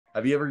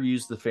Have you ever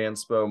used the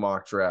Fanspo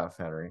mock draft,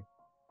 Henry?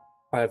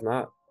 I have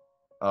not.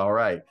 All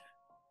right.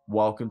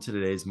 Welcome to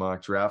today's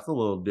mock draft. A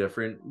little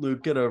different.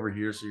 Luke, get over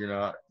here so you're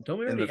not Don't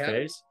we in the already have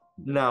face.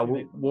 Now,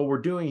 what we're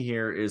doing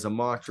here is a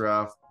mock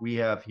draft. We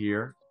have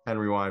here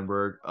Henry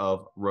Weinberg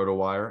of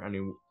RotoWire.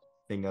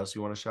 Anything else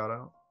you want to shout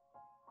out?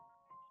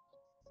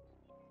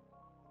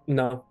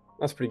 No,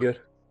 that's pretty good.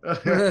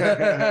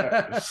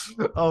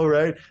 All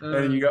right.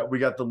 And we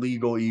got the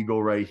legal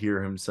eagle right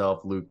here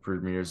himself, Luke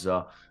Premier's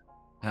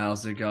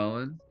How's it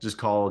going? just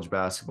college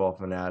basketball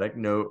fanatic.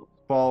 No,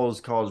 follows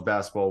college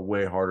basketball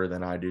way harder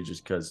than I do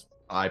just because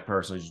I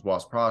personally just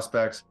watch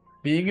prospects.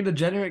 Being a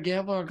degenerate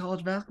gambler on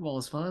college basketball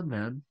is fun,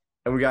 man.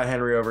 And we got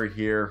Henry over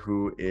here,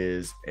 who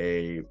is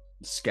a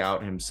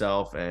scout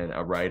himself and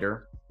a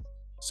writer.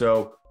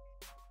 So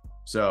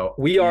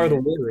We are the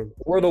war room.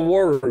 We're the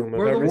war room of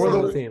We're the every war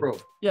single room.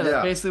 team. Yeah, that's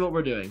Yeah. basically what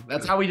we're doing.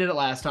 That's how we did it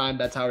last time.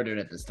 That's how we're doing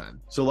it this time.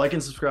 So like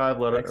and subscribe.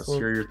 Let us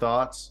Excellent. hear your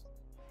thoughts.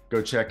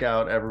 Go check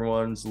out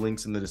everyone's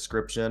links in the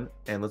description,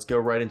 and let's go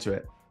right into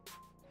it.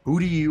 Who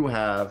do you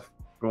have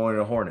going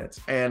to Hornets?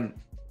 And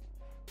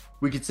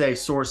we could say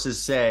sources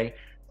say,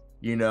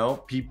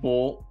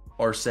 people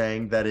are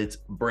saying that it's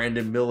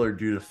Brandon Miller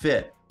due to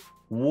fit.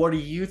 What are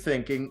you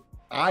thinking?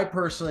 I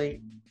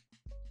personally,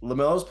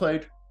 LaMelo's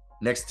played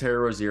next to Terry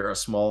Rozier, a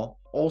small,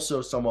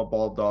 also somewhat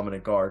ball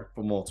dominant guard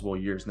for multiple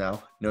years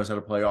now, knows how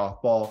to play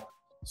off ball.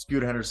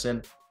 Scoot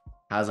Henderson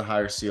has a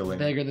higher ceiling.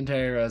 Bigger than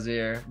Terry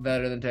Rozier.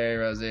 Better than Terry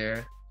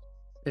Rozier.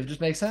 It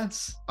just makes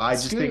sense. I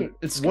just think.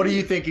 What are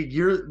you thinking?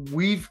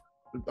 We've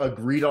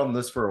agreed on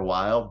this for a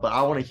while, but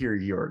I want to hear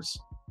yours.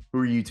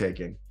 Who are you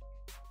taking?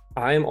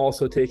 I am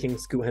also taking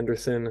Scoot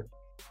Henderson.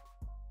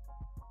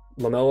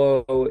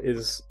 LaMelo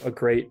is a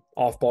great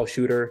off-ball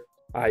shooter.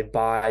 I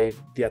buy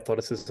the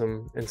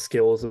athleticism and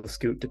skills of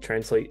Scoot to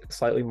translate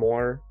slightly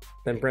more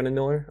than Brandon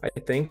Miller, I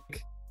think.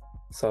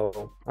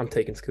 So I'm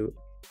taking Scoot.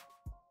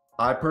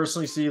 I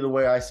personally see the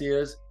way I see it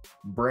is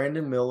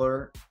Brandon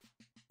Miller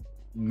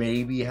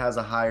maybe has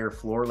a higher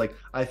floor. Like,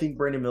 I think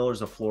Brandon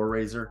Miller's a floor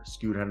raiser.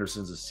 Scoot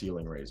Henderson's a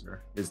ceiling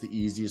raiser is the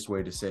easiest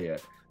way to say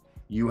it.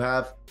 You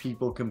have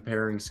people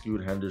comparing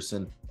Scoot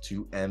Henderson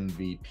to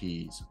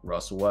MVPs.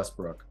 Russell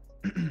Westbrook.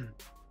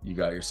 You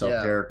got yourself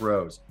Derrick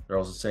Rose. They're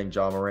also saying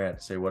John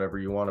Morant. Say whatever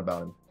you want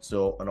about him.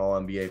 Still an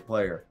all-NBA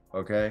player,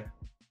 okay?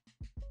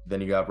 Then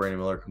you got Brandon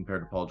Miller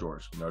compared to Paul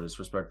George. No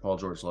disrespect to Paul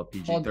George. Love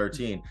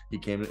PG-13. He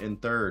came in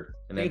third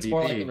in MVP. It's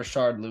more like the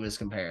Rashard Lewis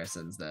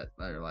comparisons that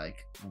are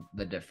like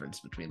the difference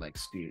between like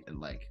Scoot and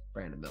like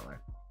Brandon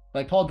Miller.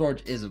 Like Paul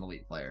George is an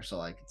elite player, so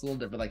like it's a little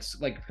different.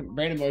 Like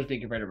Brandon Miller's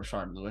being compared to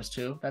Rashard Lewis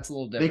too. That's a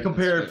little different. They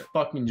compared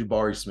fucking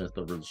Jabari Smith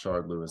over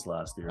Rashard Lewis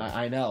last year.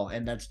 I know,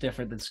 and that's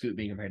different than Scoot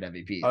being compared to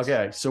MVP.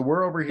 Okay, so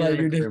we're over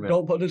here. Like,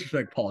 don't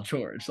disrespect Paul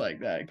George like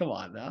that. Come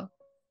on now.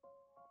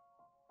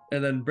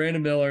 And then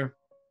Brandon Miller.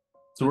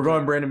 So we're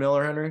going Brandon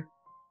Miller, Henry?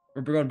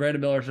 We're going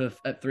Brandon Miller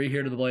at 3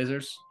 here to the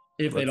Blazers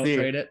if they don't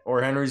trade it.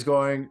 Or Henry's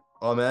going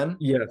Amen?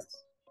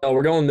 Yes. No,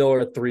 we're going Miller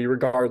at 3,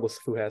 regardless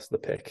of who has the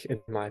pick,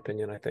 in my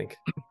opinion, I think.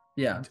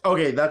 Yeah.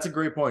 Okay, that's a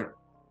great point.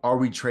 Are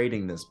we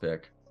trading this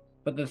pick?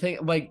 But the thing,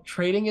 like,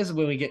 trading is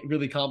when we get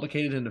really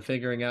complicated into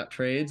figuring out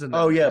trades. And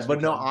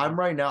but no,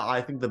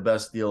 I think the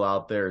best deal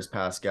out there is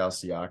Pascal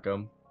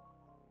Siakam.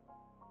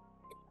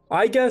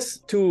 I guess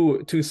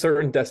to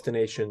certain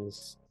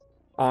destinations,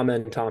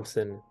 Amen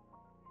Thompson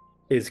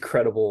is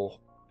credible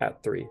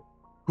at 3.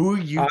 Who are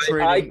you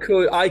trading?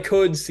 I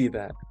could see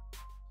that.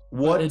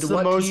 What's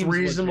the most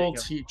reasonable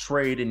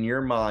trade in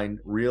your mind,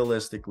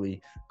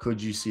 realistically,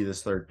 could you see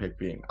this third pick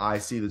being? I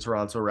see the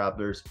Toronto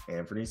Raptors,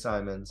 Anthony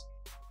Simons,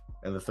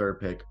 and the third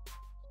pick.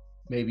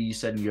 Maybe you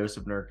send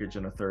Josip Nurkic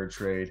in a third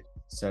trade,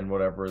 send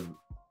whatever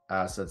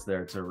assets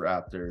there to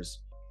Raptors,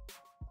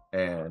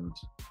 and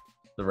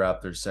the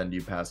Raptors send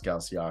you Pascal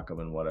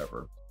Siakam and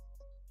whatever.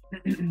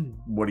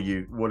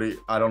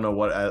 I don't know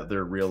what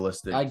other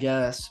realistic. I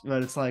guess,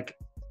 but it's like,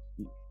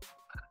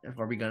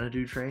 are we gonna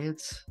do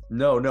trades?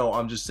 No,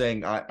 I'm just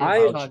saying.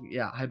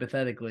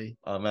 Hypothetically.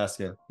 I'm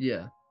asking.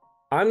 Yeah.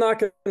 I'm not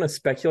going to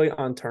speculate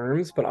on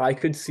terms, but I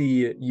could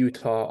see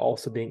Utah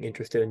also being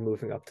interested in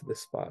moving up to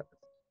this spot.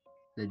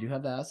 They do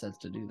have the assets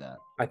to do that.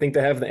 I think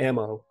they have the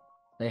ammo.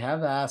 They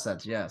have the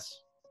assets,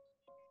 yes.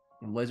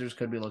 The Blazers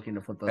could be looking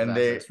to flip those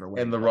assets for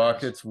winning and the players.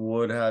 Rockets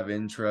would have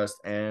interest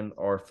and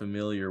are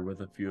familiar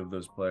with a few of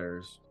those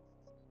players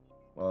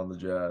on the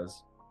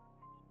Jazz.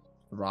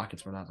 The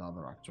Rockets were not on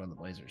the Rockets, were on the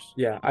Blazers.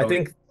 Yeah, I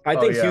think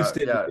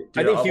Houston. Yeah.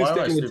 I think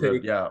Houston would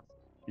take.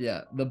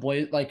 Yeah,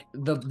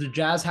 the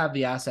Jazz have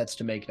the assets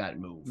to make that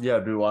move. Yeah,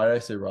 dude, why did I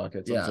say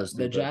Rockets? Yeah,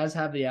 the Jazz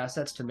have the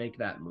assets to make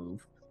that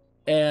move,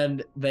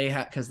 and they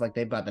have because like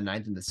they've got the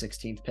 9th and the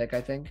 16th pick,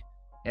 I think,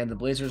 and the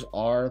Blazers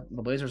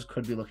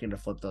could be looking to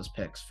flip those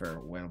picks for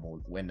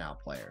win now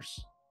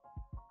players.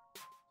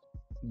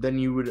 Then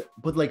you would,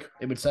 but like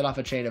it would set off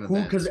a chain of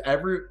events. Because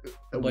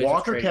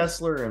Walker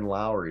Kessler and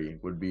Lowry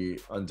would be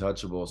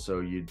untouchable, so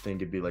you'd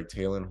think it'd be like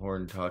Taylor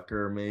Horn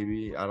Tucker,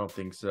 maybe. I don't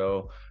think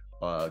so.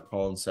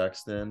 Colin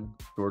Sexton,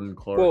 Jordan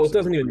Clark. Well, it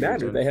doesn't even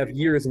matter. They have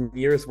years and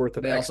years worth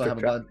of They also extra have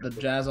draft.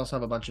 the Jazz also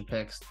have a bunch of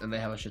picks, and they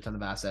have a shit ton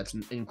of assets,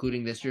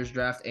 including this year's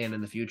draft and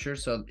in the future.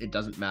 So it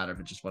doesn't matter if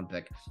it's just one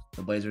pick.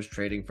 The Blazers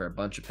trading for a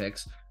bunch of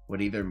picks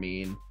would either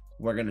mean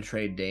we're going to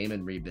trade Dame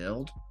and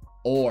rebuild,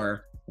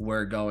 or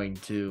we're going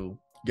to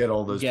get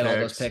all those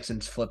picks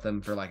and flip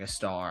them for like a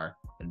star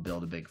and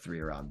build a big three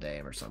around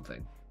Dame or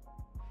something.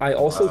 I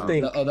also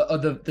think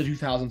the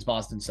 2000s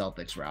Boston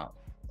Celtics route,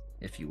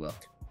 if you will.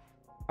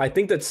 I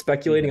think that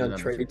speculating Even on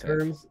the number trade 3 pick.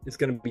 terms is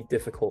going to be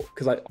difficult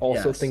because I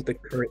also Yes. think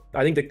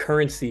the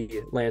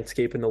currency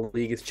landscape in the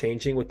league is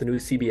changing with the new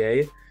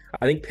CBA.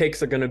 I think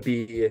picks are going to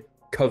be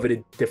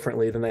coveted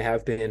differently than they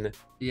have been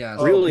Yeah,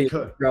 Oh, really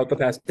because- throughout the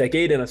past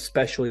decade and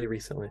especially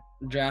recently.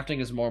 drafting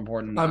is more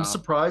important now. I'm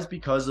surprised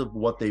because of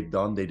what they've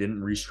done. They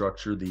didn't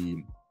restructure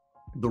the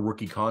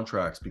rookie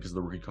contracts because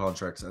the rookie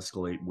contracts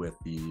escalate with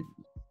the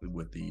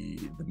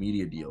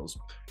media deals.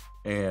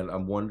 And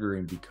I'm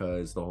wondering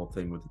because the whole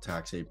thing with the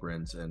tax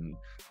aprons, and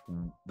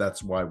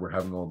that's why we're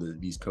having all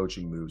these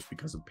coaching moves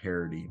because of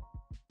parity.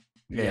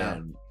 Yeah.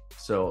 And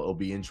so it'll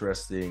be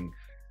interesting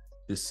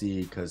to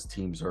see because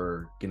teams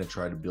are going to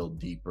try to build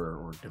deeper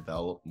or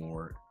develop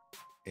more.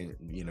 And,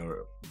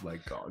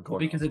 like going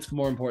Because it's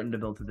more important to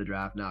build through the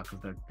draft now because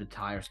the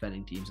higher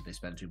spending teams, if they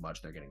spend too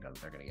much, they're gonna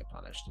get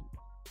punished. And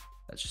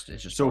it's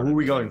just So part who of are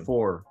we the going game.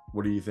 for?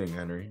 What do you think,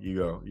 Henry? You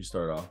go. You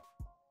start off.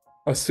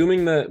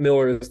 Assuming that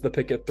Miller is the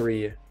pick at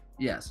 3,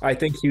 Yes, I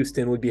think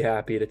Houston would be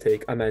happy to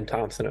take Amen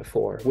Thompson at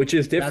 4, which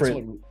is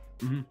different.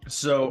 That's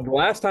So The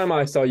last time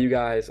I saw you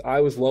guys, I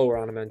was lower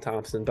on Amen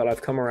Thompson, but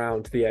I've come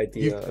around to the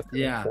idea of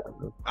Yeah.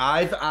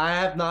 I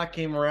have not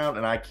came around,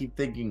 and I keep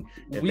thinking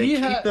if We they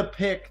had- keep the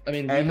pick, I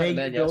mean, we Ime had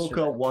Ben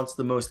yesterday. Udoka wants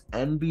the most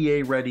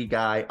NBA ready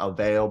guy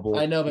available.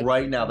 I know, but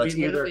right now that's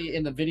we either literally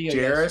in the video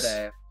Jarris,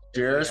 yesterday,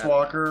 Jarris yeah.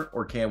 Walker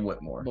or Cam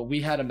Whitmore. but we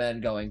had a man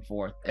going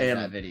forth in And-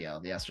 that video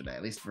yesterday.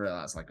 At least for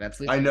us, like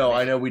that's. I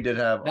know we did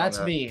have. That's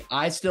Amen. me.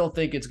 I still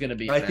think it's gonna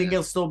be. I think Amen.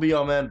 it'll still be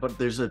Amen, but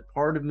there's a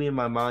part of me in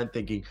my mind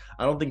thinking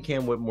I don't think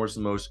Cam Whitmore's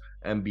the most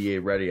NBA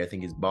ready. I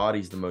think his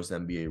body's the most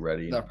NBA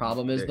ready. The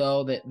problem is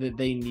though that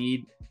they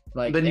need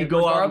like. then you and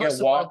go out and regardless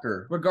get of what-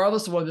 Walker.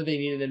 Regardless of whether they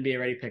need an NBA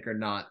ready pick or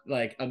not,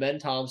 like Amen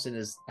Thompson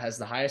has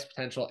the highest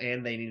potential,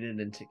 and they needed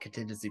a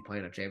contingency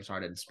plan if James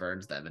Harden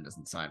spurns them and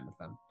doesn't sign with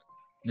them.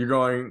 You're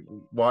going.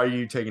 Why are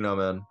you taking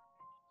Amen?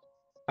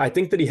 I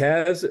think that he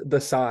has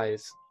the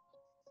size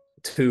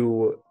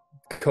to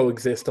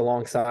coexist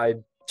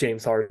alongside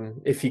James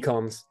Harden if he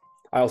comes.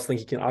 I also think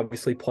he can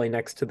obviously play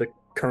next to the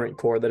current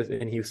core that is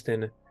in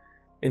Houston.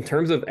 In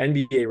terms of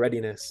NBA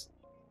readiness,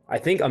 I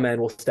think Amen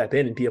will step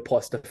in and be a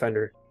plus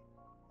defender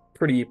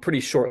pretty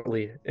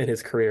shortly in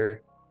his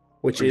career,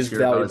 which Pretty is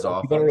scared about his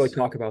valuable. We don't really offense.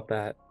 talk about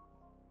that.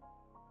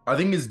 I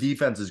think his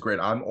defense is great.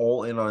 I'm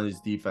all in on his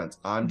defense.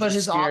 I'm But just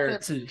his scared.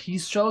 offense, he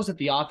shows that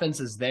the offense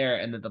is there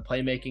and that the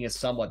playmaking is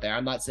somewhat there.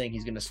 I'm not saying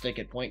he's going to stick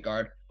at point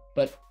guard,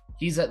 but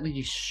he's at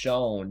least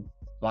shown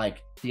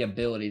like the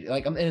ability.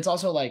 Like, and it's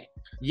also like,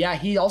 yeah,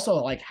 he also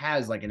like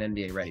has like an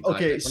NBA ready.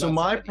 Okay, We're so not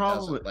my saying he problem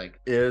doesn't, with- like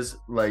Is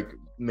like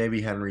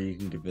maybe Henry, you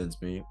can convince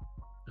me.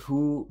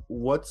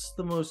 What's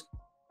the most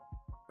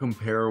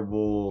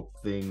comparable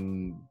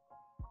thing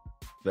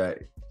that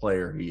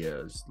player he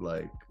is?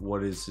 Like,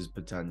 what is his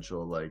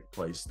potential like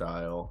play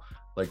style?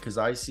 Like, because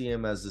I see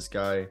him as this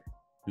guy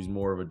who's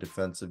more of a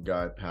defensive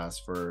guy, pass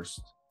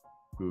first,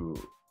 who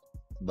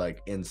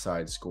like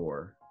inside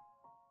score.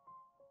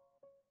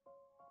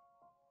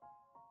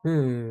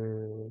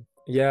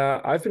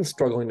 Yeah, I've been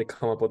struggling to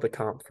come up with a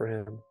comp for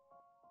him.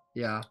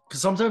 yeah.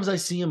 Because sometimes I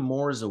see him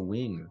more as a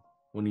wing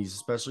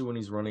especially when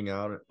he's running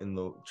out in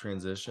the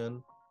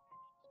transition.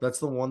 That's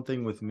the one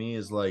thing with me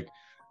is like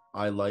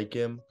I like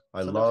him. I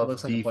Sometimes love he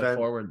looks like a point defense.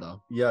 forward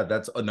though, Yeah,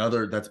 that's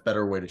a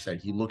better way to say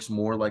it. He looks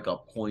more like a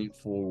point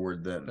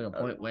forward than like a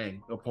point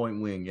wing. a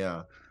point wing,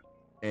 yeah.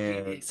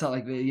 And It's not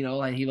like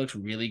like he looks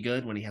really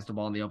good when he has the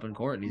ball in the open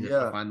court and he's able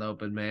Yeah. to find the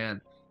open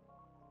man.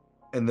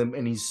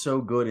 and he's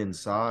so good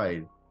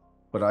inside.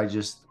 But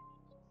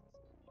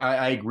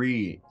I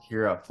agree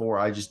here at 4.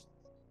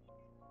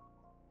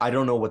 I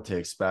don't know what to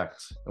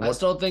expect. And I what-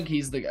 still think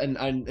he's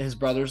and his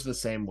brother's the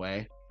same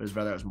way. His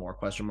brother has more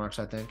question marks,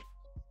 I think.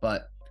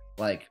 But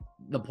like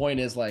the point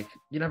is like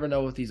you never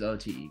know with these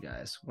OTE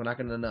guys. We're not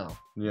gonna know.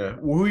 Yeah.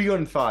 Who are you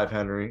going 5,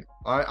 Henry?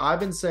 I've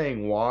been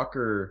saying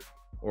Walker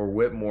or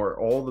Whitmore.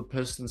 All the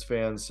Pistons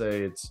fans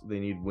say they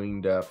need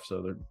wing depth,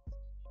 so they're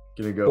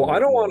gonna go. Well, I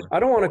don't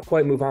Whitmore. want to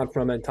quite move on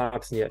from Amen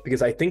Thompson yet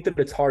because I think that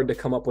it's hard to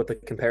come up with a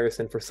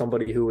comparison for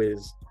somebody who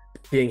is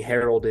being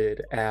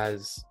heralded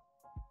as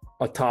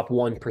a top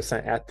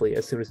 1% athlete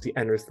as soon as he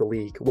enters the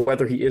league.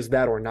 Whether he is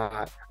that or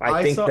not,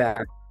 I think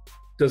that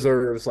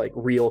deserves like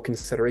real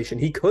consideration.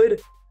 He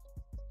could.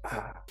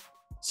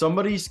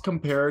 Somebody's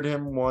compared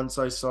him once.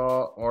 I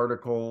saw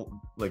article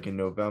like in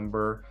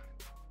November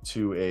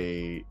to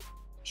a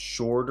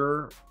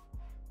shorter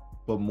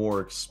but more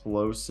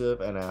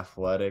explosive and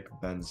athletic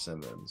Ben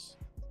Simmons.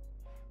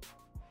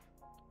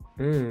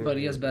 But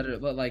he has better.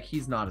 But like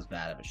he's not as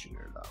bad of a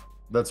shooter though.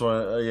 That's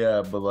why,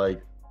 yeah, but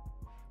like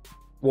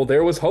Well,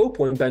 there was hope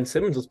when Ben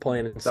Simmons was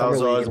playing in That summer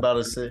was what I was league about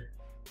to say.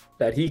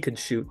 that he could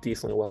shoot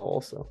decently well.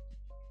 Also,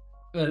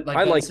 But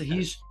I like so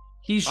he's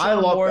shown I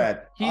love more. Ben.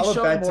 He's I'm a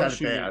shown Ben more fan.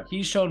 shooting.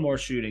 He's shown more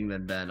shooting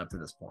than Ben up to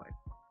this point.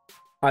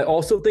 I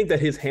also think that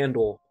his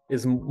handle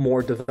is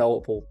more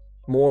developable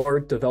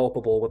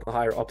with a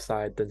higher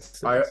upside than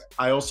Simmons.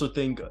 I also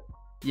think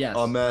Yes,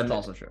 Ahmed that's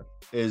also true.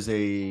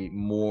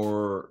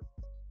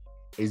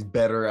 is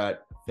better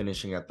at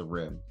finishing at the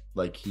rim.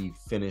 Like he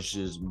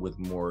finishes with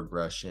more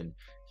aggression.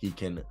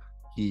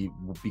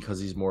 Because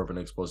he's more of an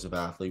explosive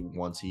athlete,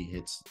 once he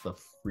hits the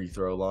free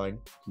throw line,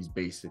 he's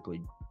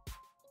basically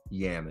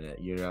yamming it,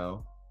 you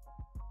know?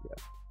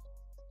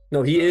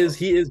 No, he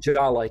is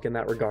Ja-like in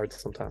that regard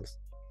sometimes.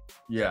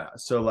 Yeah.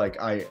 So like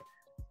I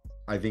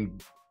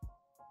think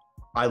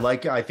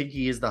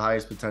he is the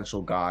highest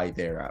potential guy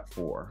there at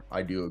 4.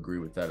 I do agree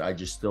with that. I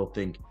just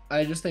think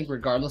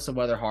regardless of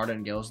whether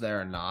Harden goes there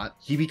or not,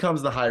 he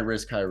becomes the high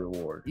risk, high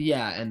reward.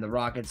 yeah, and the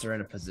Rockets are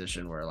in a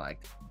position where like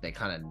they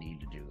kind of need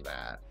to do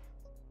that.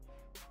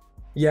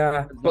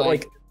 Yeah, but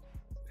like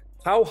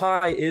how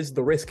high is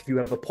the risk if you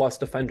have a plus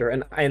defender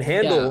and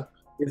handle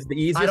is the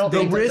easiest? I don't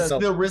think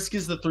The risk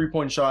is the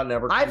 3-point shot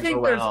never I comes think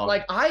around.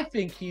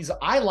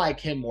 I like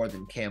him more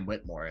than Cam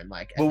Whitmore, and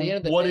like at But the end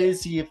of the what day,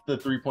 is he if the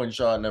 3-point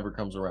shot never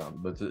comes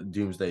around? But the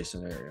doomsday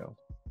scenario.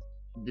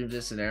 in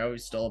this scenario,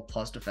 he's still a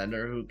plus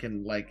defender who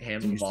can like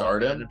handle Do you the ball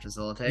start him? and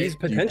facilitate. He's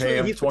Do you pay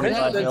him he's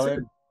 25 potentially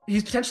million?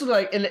 He's potentially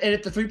like, and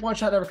if the 3-point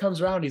shot never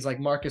comes around, he's like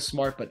Marcus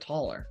Smart but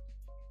taller.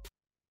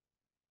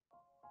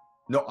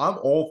 No, I'm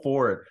all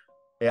for it.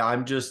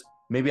 Yeah,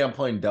 maybe I'm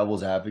playing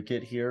devil's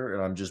advocate here,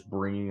 and I'm just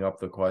bringing up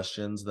the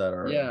questions that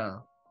are. Yeah,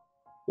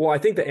 Well, I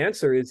think the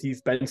answer is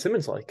he's Ben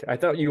Simmons like. I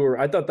thought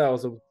that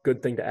was a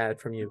good thing to add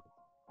from you.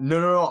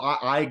 No.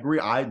 I agree.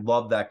 I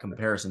love that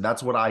comparison.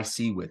 That's what I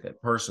see with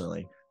it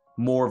personally.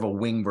 More of a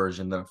wing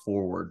version than a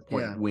forward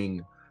point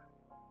wing.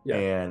 Yeah.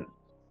 And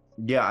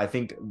yeah, I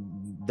think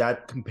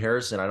that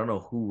comparison. I don't know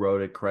who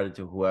wrote it. Credit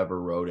to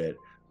whoever wrote it.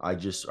 I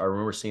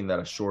remember seeing that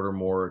a shorter,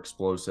 more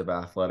explosive,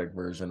 athletic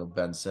version of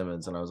Ben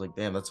Simmons, and I was like,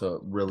 damn, that's a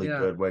really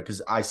good way,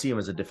 because I see him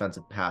as a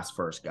defensive pass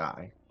first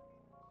guy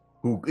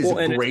who is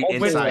a great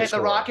inside and the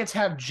scorer. Rockets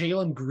have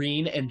Jalen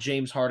Green and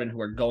James Harden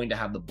who are going to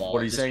have the ball.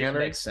 What are you saying,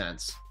 Henry? Makes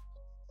sense.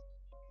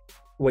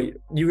 Wait,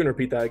 you can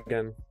repeat that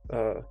again,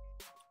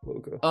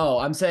 Luca. Oh,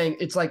 I'm saying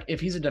it's like if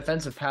he's a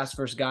defensive pass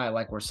first guy,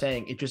 like we're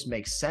saying, it just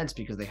makes sense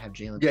because they have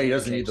Jalen. Yeah, he Green and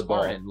doesn't need James the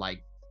ball. Harden.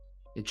 Like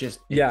it just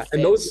Yeah,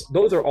 and fits.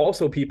 those are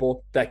also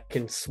people that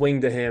can swing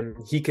to him.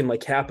 He can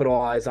like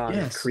capitalize on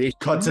Yes. create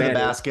Cut to the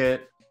advantage,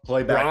 basket,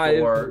 play back drive.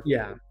 door.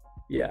 Yeah.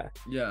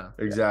 Yeah.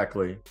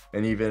 Exactly.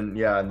 And even,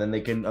 and then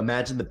they can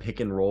imagine the pick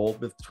and roll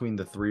between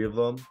the three of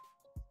them.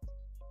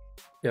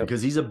 Yep.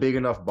 Because he's a big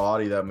enough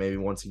body that maybe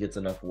once he gets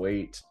enough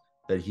weight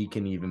that he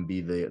can even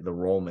be the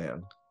roll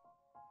man.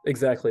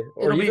 Exactly.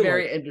 It'll be even,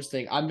 very like,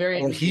 interesting. I'm very Or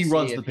interested he to see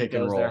runs if the pick he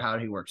and goes there, roll. how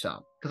he works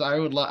out, because I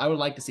would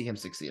like to see him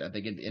succeed. I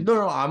think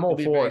No, I'm all it'll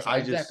be for very it. I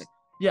exciting. just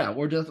yeah,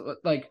 we're just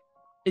like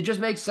it just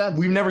makes sense.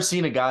 we've never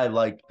seen a guy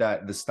like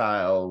that, the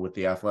style with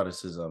the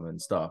athleticism and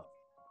stuff.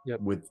 Yep.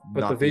 With but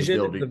not the vision,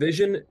 ability.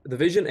 the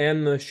vision,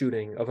 and the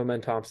shooting of Amen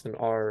Thompson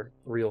are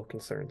real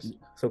concerns.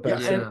 So Ben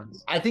Yeah,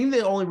 Simmons, I think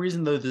the only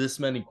reason there's this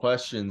many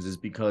questions is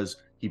because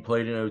he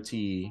played in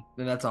OT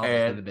and that's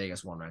obviously and the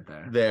biggest one right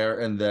there. there,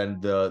 and then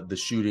the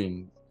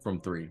shooting from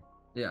 3.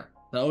 Yeah,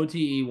 the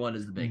OTE one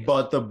is the biggest.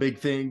 But the big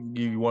thing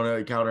you want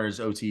to counter is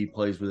OT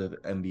plays with an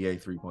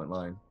NBA 3-point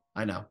line.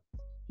 I know,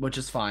 which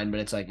is fine.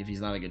 But it's like if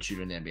he's not a good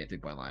shooter in the NBA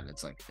 3-point line,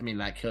 it's like I mean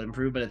that could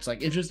improve. But it's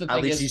like it's just the thing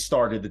At least is, he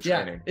started the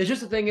yeah, training. it's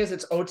just the thing is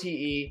it's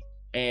OTE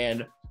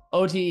and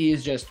OTE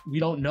is just we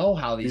don't know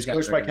how these He's guys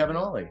coached are by gonna Kevin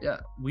do. Ollie. Yeah,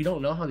 we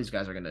don't know how these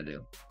guys are gonna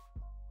do.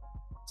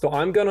 so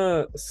I'm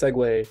gonna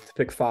segue to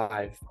pick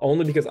 5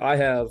 only because I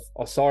have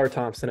Asar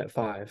Thompson at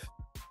 5,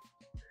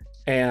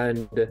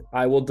 and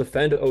I will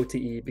defend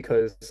OTE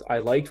because I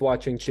liked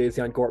watching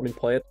Jayzion Gortman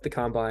play at the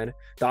combine.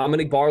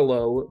 Dominic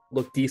Barlow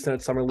looked decent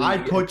at summer league. I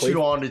and put played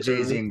you on to for-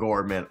 Jay-Z and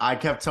Gorman. I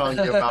kept telling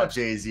you about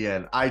Jay-Z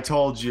and I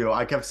told you.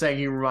 I kept saying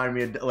he reminded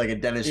me of like a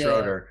Dennis Yeah.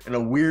 Schroeder. In a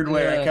weird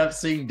way, I Yeah. kept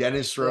seeing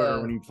Dennis Schroeder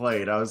Yeah. when he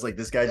played. I was like,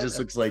 this guy just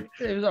looks like...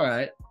 It was all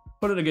right.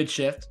 Put in a good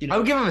shift. You know, I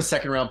would give him a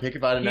second-round pick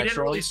if I had an he didn't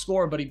extra really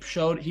score, but he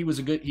showed he was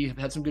a good. He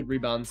had some good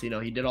rebounds. You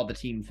know, he did all the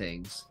team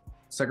things.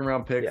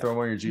 second-round pick, Yeah. throw him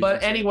on your G.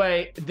 But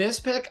anyway, this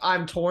pick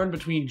I'm torn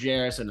between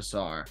Jarris and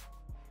Asar.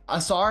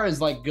 Asar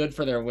is like good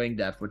for their wing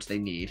depth, which they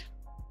need.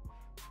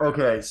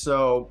 Okay,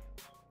 so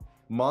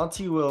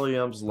Monty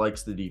Williams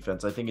likes the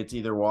defense. I think it's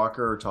either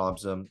Walker or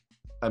Thompson.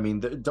 I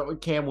mean,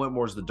 Cam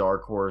Whitmore's the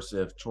dark horse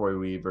if Troy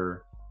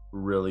Weaver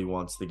really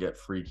wants to get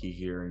freaky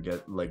here and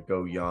get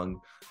go young.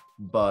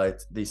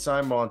 But they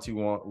signed Monty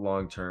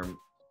long term.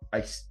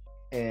 I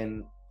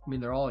mean,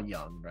 they're all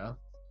young, bro.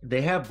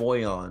 They have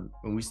Boyan,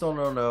 and we still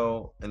don't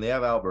know. And they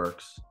have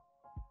Alberks.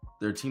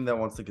 They're a team that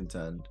wants to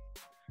contend.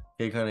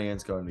 Kay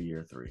Cunningham's going to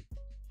year 3,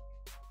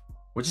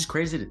 which is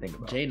crazy to think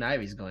about. Jaden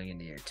Ivey's going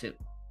into year 2.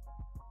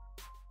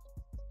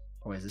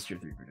 Oh, wait, is this year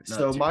 3? No,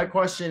 So it's my year-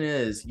 question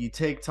is, you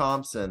take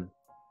Thompson,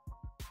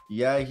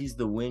 Yeah, he's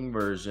the wing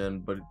version,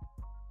 but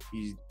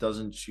he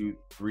doesn't shoot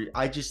three.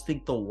 I just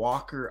think the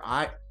Walker.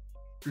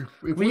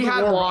 If We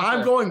had Walker.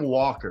 I'm going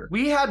Walker.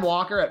 We had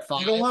Walker at 5.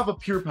 You don't have a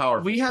pure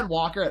power. We had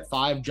Walker at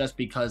 5 just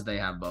because they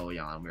have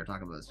Bojan. We were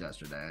talking about this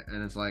yesterday,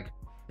 and it's like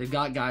they've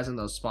got guys in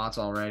those spots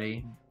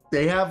already.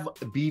 They have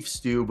Beef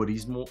Stew, but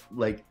he's more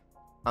like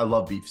I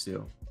love Beef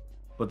Stew,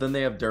 but then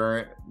they have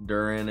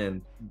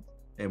Duran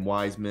and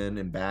Wiseman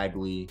and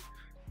Bagley.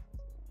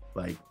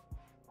 Like,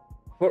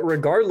 But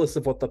regardless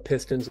of what the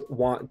Pistons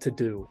want to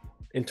do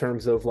in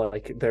terms of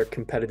like their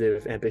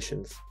competitive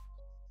ambitions,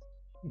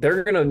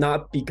 they're gonna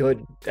not be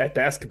good at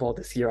basketball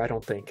this year, I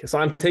don't think. So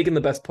I'm taking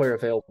the best player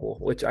available,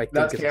 which I think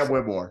that's is Cam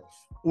Whitmore.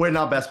 Wait,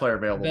 not best player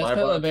available.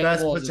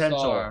 Best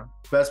potential.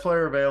 Best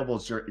player available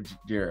is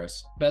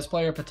Jairus. Best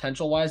player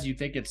potential wise, you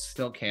think it's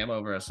still Cam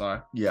over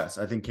Asar? Yes,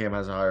 I think Cam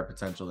has a higher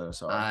potential than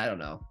Asar. I don't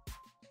know.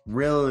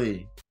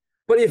 Really?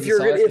 But if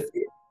you're Asar's-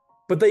 gonna,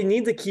 but they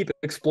need to keep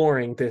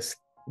exploring this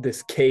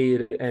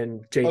Cade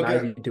and Jay Okay.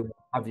 Ivey duo,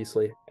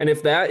 obviously. And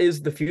if that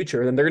is the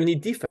future, then they're gonna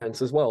need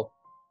defense as well.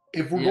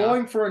 If we're Yeah.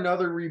 going for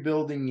another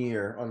rebuilding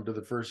year under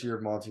the first year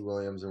of Monty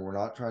Williams and we're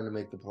not trying to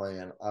make the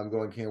plan, I'm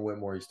going Cam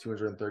Whitmore. He's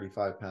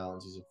 235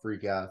 pounds. He's a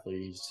freak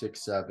athlete. He's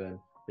 6'7".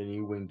 Then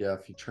you wing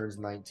def. He turns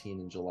 19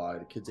 in July.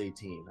 The kid's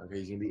 18. Okay,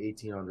 he's going to be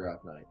 18 on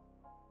draft night.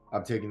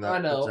 I'm taking I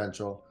that know.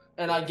 potential.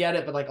 And I get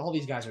it, but like all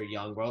these guys are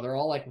young, bro. They're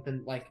all like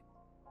within like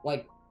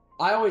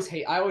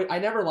I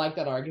never liked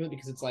that argument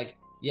because it's like,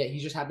 yeah, he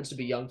just happens to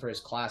be young for his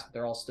class, but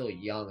they're all still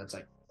young. It's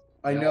like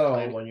I they all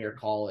play know. 1 year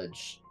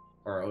college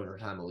or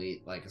overtime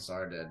elite like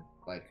Asar did.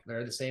 Like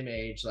they're the same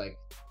age, like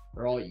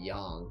they're all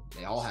young.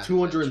 They all have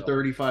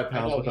 235 potential. I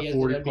pounds know, with he a has an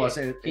 40 NBA plus.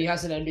 And He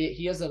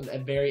has a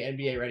very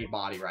NBA ready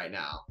body right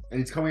now.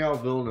 he's coming out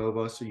of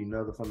Villanova, so you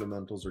know the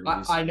fundamentals are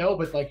going to be. I know,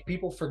 but like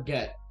people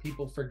forget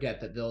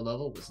that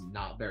Villanova was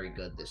not very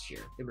good this year.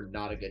 They were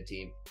not a good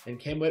team. And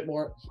Cam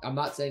Whitmore, I'm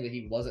not saying that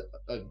he wasn't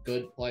a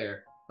good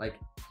player. Like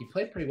he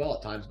played pretty well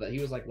at times, but he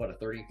was like what, a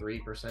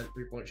 33%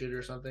 3-point shooter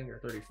or something, or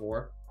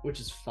 34, which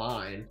is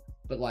fine.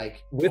 But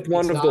like With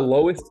one it's of the not-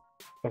 lowest.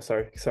 Oh,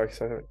 sorry.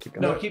 Keep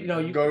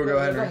going. Go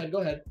Henry.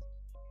 ahead.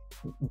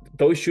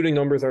 Those shooting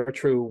numbers are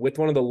true. With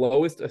one of the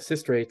lowest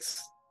assist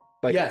rates,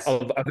 like Yes.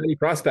 of any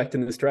prospect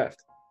in this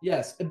draft.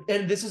 Yes,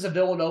 and this is a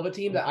Villanova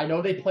team that I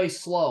know they play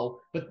slow,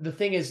 but the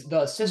thing is,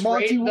 the assist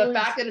Monty rate, the Williams-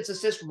 fact that it's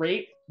assist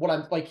rate, what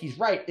I'm like, he's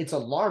right. It's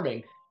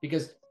alarming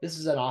because this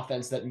is an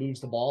offense that moves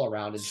the ball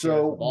around and So,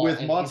 shares the ball, with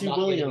and Monty he's not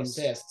getting Williams-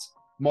 assists.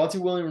 Monty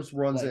Williams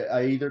runs Like-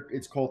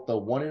 it's called the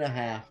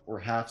 1.5 or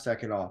half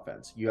second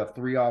offense. You have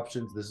 3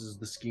 options. This is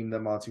the scheme that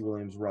Monty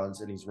Williams runs,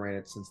 and he's ran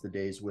it since the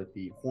days with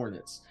the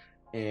Hornets.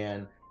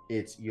 And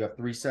you have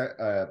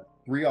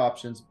 3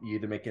 options. You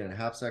either make it in a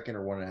half second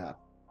or 1.5.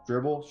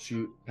 Dribble,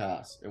 shoot,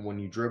 pass. And when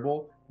you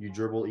dribble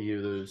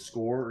either to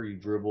score or you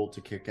dribble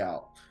to kick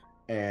out.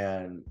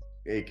 And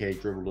AK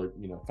dribble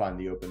to find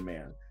the open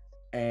man.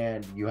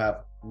 And you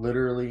have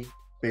literally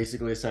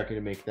basically a second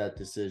to make that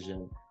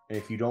decision. And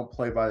if you don't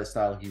play by the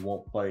style, he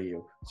won't play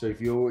you. So if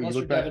you Unless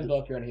you're look back, Devin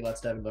Booker and he lets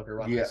Devin Booker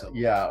run.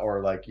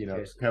 or like Okay,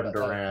 Kevin but, like,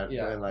 Durant,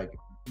 yeah. and like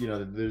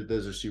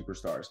those are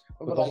superstars.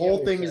 But But the I get whole what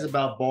you're thing is saying.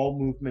 about ball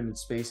movement and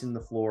spacing the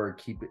floor,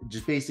 and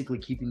just basically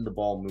keeping the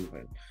ball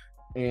moving.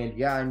 And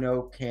yeah, I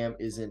know Cam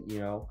isn't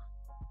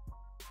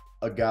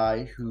a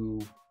guy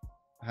who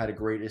had a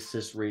great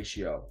assist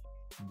ratio,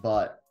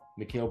 but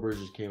Mikal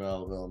Bridges came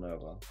out of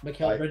Villanova.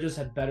 Mikal Bridges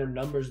had better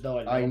numbers though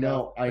at Nova. I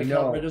know.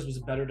 Mikal Bridges was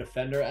a better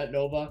defender at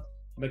Nova.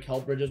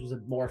 Mikal Bridges was a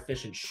more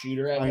efficient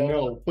shooter at I Nova.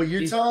 know, but you're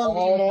These telling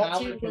all me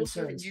power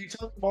concerns.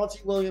 Monty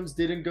Williams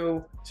didn't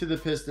go to the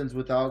Pistons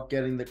without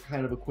getting the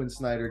kind of a Quinn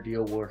Snyder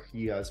deal where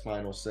he has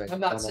final say. I'm on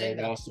not all saying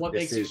that. roster What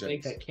makes you decisions.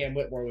 think that Cam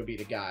Whitmore would be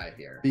the guy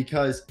here?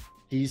 Because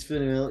he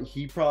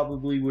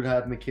probably would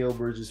have Mikal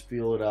Bridges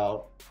feel it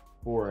out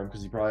for him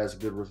because he probably has a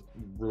good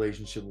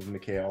relationship with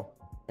Mikal.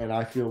 And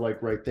I feel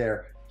like right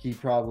there, he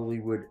probably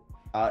would,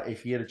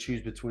 if he had to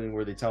choose between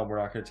where they tell him we're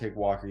not going to take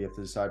Walker, you have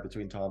to decide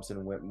between Thompson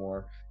and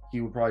Whitmore. He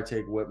would probably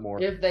take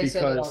Whitmore. If they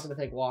said they're not going to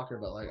take Walker,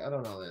 but like I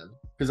don't know, man.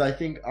 Because I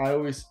think I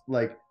always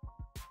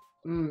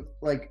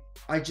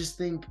I just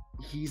think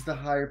he's the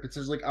higher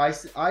potential. Like I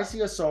see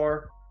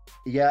Asar,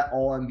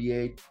 all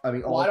NBA. I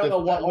mean, Well, I don't know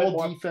what all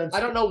Whitmore, defense. I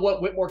don't know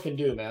what Whitmore can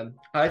do, man.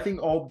 I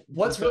think all.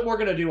 What's Whitmore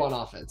going to do on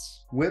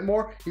offense?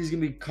 Whitmore? He's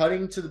gonna be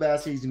cutting to the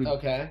basket. He's gonna be.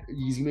 Okay,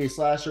 He's gonna be a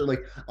slasher.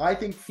 Like I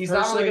think he's not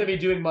really personally- going to be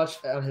doing much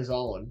on his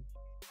own.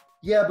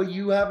 Yeah, but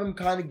you have him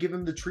kind of give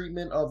him the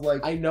treatment of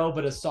like. I know,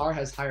 but Asar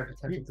has higher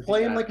potential. You to play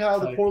do him that. like how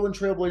the Portland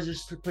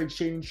Trailblazers played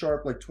Shaden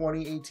Sharp like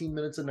 20, 18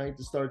 minutes a night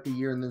to start the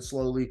year, and then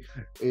slowly,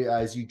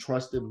 as you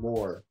trust him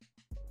more.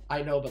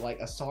 I know, but like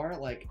Asar's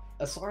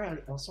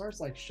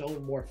like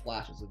showing more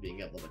flashes of being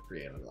able to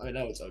create. I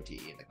know it's OTE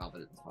and the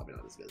confidence is probably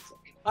not as good. So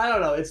I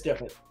don't know, it's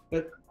different,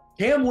 but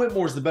Cam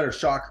Whitmore's the better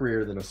shot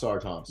creator than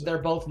Asar Thompson. they're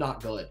both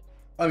not good.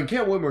 I mean,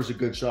 Cam Whitmore's a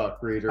good shot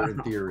creator in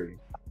theory.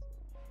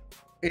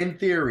 In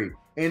theory,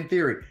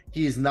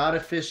 he is not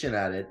efficient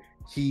at it.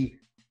 He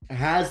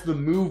has the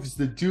moves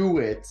to do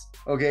it.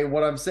 Okay,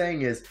 what I'm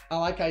saying is, I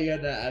like how you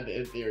had to add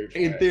in theory.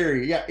 in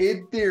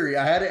theory,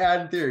 I had to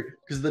add in theory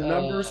because the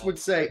numbers would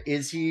say,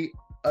 is he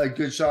a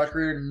good shot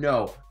creator?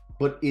 No.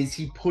 But is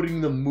he putting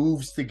the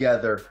moves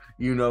together?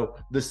 You know,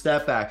 the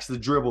step backs, the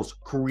dribbles,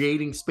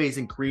 creating space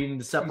and creating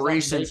the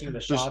separations. He's not making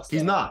the shots,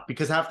 He's though. not,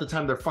 because half the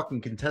time they're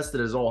fucking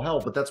contested as all hell.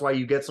 But that's why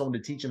you get someone to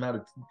teach him how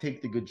to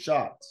take the good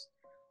shots.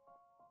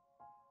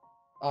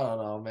 I don't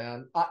know,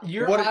 man.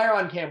 You're What- higher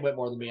on Cam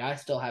Whitmore than me. I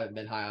still haven't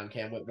been high on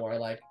Cam Whitmore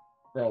like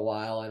for a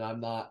while, and I'm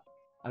not.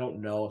 I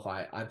don't know if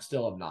I'm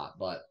still am not,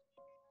 but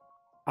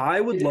I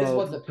would it is love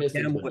what the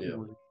Pistons Cam would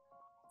Whitmore. do.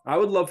 I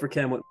would love for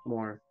Cam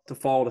Whitmore to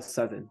fall to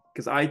 7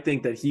 because I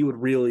think that he would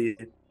really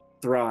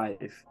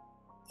thrive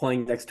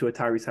playing next to a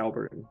Tyrese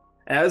Halliburton,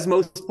 as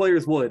most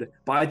players would.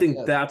 But I think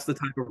Yeah. that's the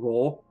type of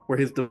role where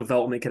his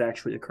development could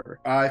actually occur.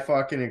 I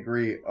fucking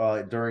agree.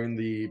 During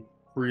the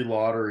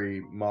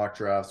pre-lottery mock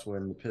drafts,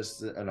 when the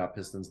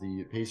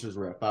the Pacers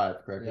were at 5,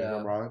 correct me if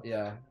I'm wrong.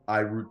 Yeah. I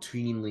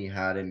routinely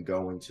had him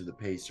going to the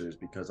Pacers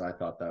because I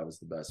thought that was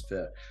the best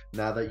fit.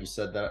 Now that you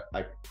said that,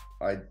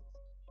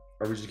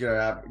 are we just gonna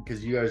have,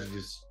 because you guys are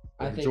just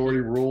I think majority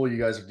rule? You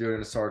guys are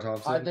doing a Sar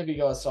Thompson. I think we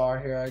go Asar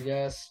here, I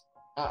guess.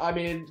 I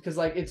mean, because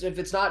like if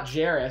it's not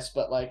Jarris,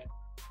 but like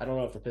I don't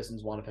know if the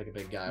Pistons want to pick a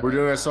big guy. We're right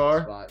doing now Asar? on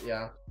the spot.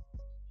 Yeah.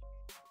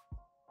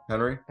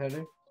 Henry.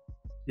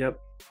 Yep.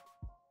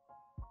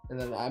 And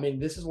then I mean,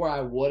 this is where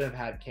I would have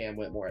had Cam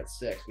Whitmore at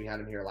 6. We had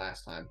him here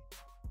last time,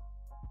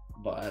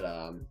 but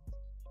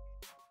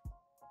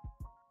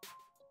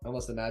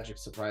unless the Magic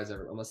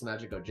unless the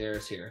Magic go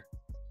Jarris here.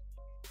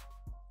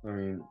 I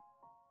mean,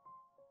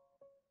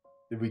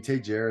 if we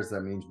take Jarris,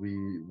 that means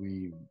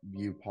we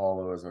view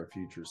Paulo as our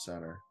future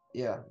center.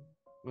 Yeah,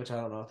 which I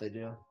don't know if they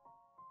do.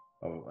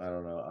 Oh, I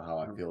don't know how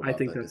I feel about I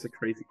think that. that's a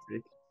crazy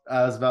take.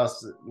 I was about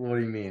to, what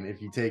do you mean?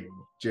 If you take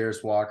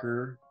Jarris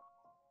Walker,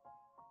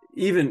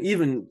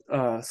 Even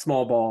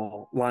small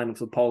ball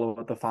lineups with Paulo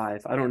at the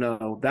 5. I don't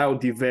know. That would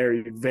be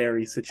very,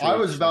 very situational. I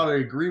was about to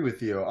agree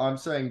with you. I'm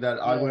saying that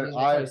I would.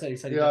 I was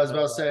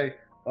about to say,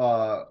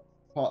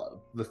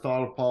 the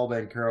thought of Paul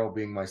Banchero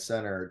being my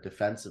center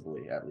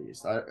defensively, at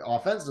least.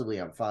 Offensively,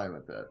 I'm fine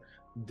with it.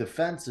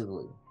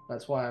 Defensively,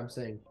 That's why I'm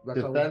saying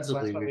Defensively,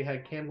 that's why we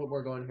had Cam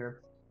Whitmore going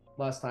here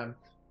last time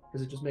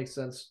because it just makes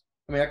sense.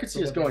 I mean, I could see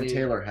So us what they going need-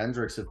 Taylor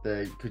Hendricks if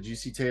they. Could you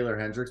see Taylor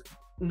Hendricks?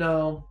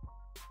 No,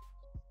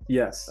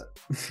 Yes.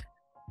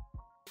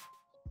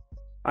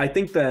 I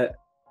think that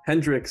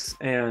Hendricks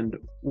and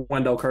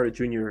Wendell Carter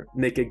Jr.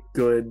 make a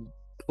good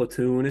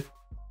platoon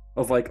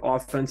of like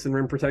offense and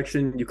rim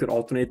protection. You could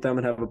alternate them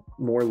and have a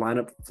more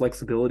lineup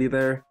flexibility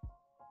there.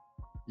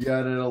 Yeah,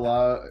 and it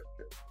allow.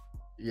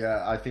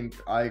 Yeah, I think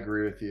I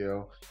agree with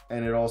you,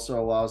 and it also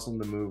allows them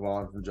to move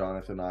on from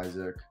Jonathan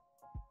Isaac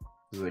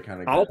because they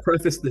kind of. I'll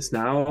preface this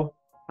now.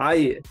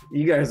 You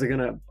guys are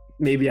gonna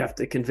maybe have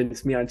to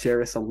convince me on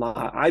Jarris a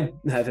lot. I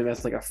have him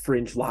as like a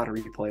fringe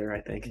lottery player, I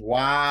think.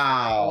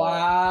 Wow.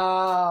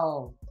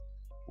 wow.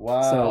 So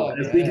Oh,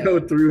 as we yeah. go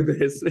through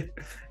this,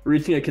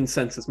 reaching a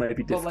consensus might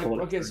be But difficult.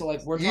 like, okay, so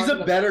like we're He's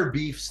talking a better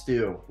beef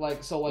stew.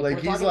 like so like, we're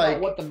he's talking like-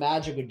 about what the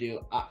Magic would do.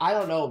 I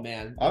don't know,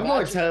 man. The I'm going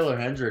Magic- Taylor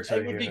Hendricks It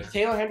right would be here.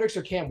 Taylor Hendricks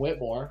or Cam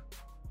Whitmore.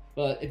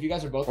 But if you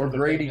guys are both Or going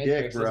Grady Cam Dick,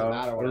 Hendricks, bro. doesn't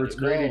matter what Or I it's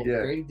do. Grady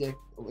No,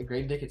 Dick.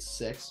 Grady Dick at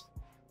 6.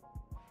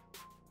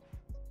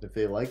 If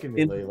they like him,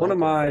 In they one like of him.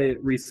 my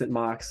recent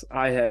mocks,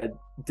 I had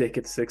Dick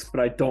at 6, but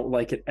I don't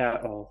like it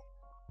at all.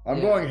 I'm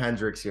Yeah. going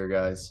Hendricks here,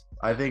 guys.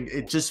 I think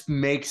it just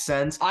makes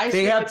sense. I They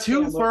think have it's 2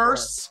 Cam Whitmore.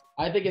 firsts.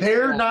 I think it's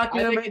They're not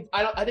gonna I think make-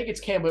 I think it's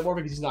Cam Whitmore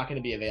because he's not going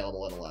to be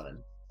available at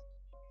 11.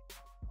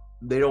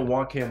 They don't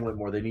want Cam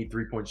Whitmore. They need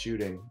 3-point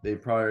shooting. They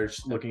probably are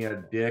just looking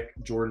at Dick,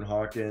 Jordan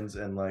Hawkins,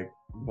 and like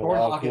Gordon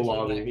Bilal Hawkins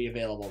Coulibaly. wouldn't be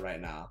available right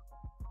now.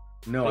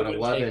 No, They at wouldn't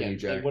 11, take him.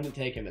 They EJ. wouldn't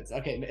take him. It's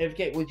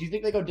okay. Would you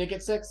think they go Dick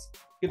at 6?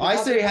 I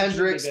say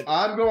Hendricks.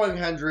 I'm going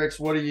Hendricks.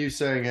 What are you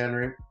saying,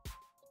 Henry?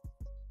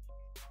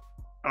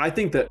 I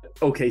think that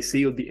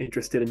OKC would be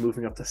interested in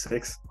moving up to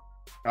 6.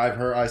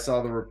 I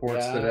saw the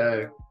reports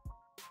today.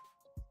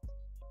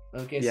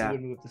 OKC Yeah.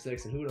 would move up to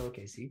 6, and who would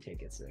OKC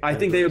take at 6? I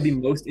think they would be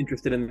most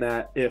interested in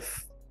that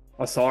if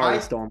Asar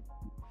is still on.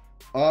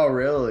 Oh,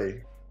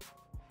 really?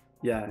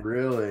 Yeah.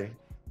 Really?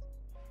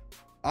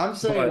 I'm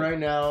saying But- right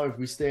now, if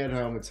we stay at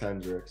home, it's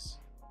Hendricks.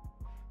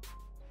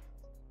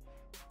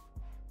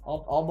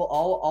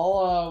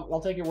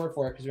 I'll take your word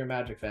for it because you're a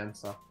Magic fan.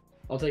 So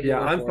I'll take your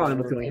Yeah, word I'm for fine it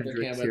with over- going over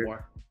Hendricks Cam here.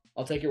 Whitmore.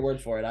 I'll take your word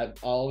for it.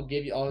 I'll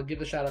give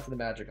the shout out to the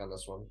Magic on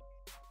this one.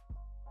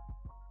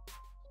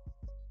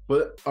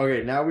 But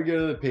okay, now we go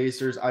to the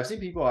Pacers. I've seen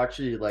people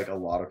actually, like a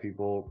lot of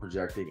people,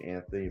 projecting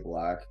Anthony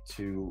Black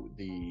to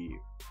the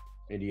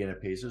Indiana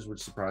Pacers, which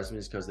surprised me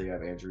is because they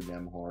have Andrew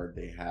Nemhard,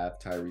 they have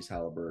Tyrese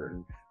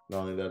Halliburton.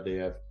 Not only that, they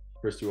have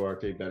Chris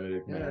Duarte,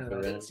 Benedict I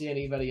Mathurin. didn't see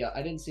anybody.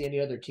 I didn't see any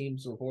other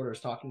teams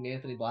reporters talking to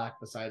Anthony Black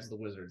besides the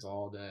Wizards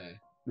all day.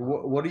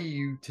 What do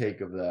you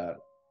take of that,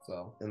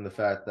 So and the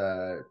fact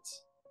that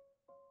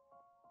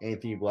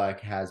Anthony Black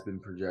has been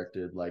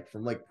projected, like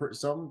from like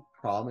some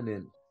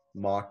prominent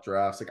mock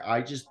drafts? Like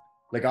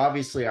Like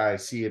obviously I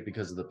see it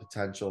because of the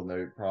potential, and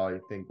they probably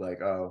think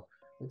like, oh,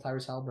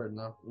 Tyrese Halliburton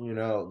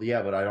though.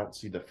 yeah, but I don't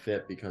see the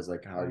fit because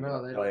like how I you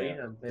know they don't need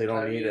him. They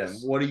don't need him.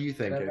 What do you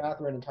think, Ben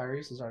Mathurin and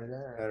Tyrese is already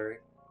there. Henry?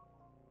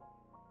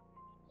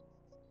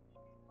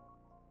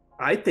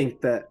 I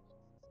think that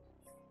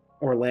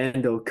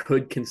Orlando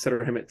could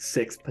consider him at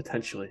 6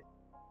 potentially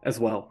as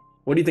well.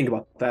 What do you think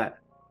about that?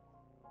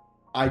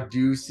 I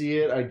do see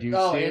it. I do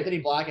Oh, see Anthony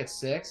it. Black at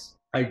 6.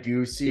 I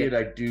do see it.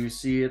 I do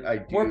see it. I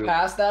do. We're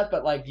past that,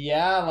 but like,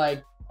 yeah,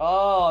 like,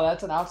 oh,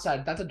 that's an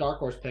outside. That's a dark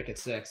horse pick at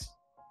 6.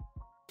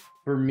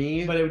 For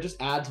me, But it would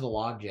just add to the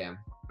logjam.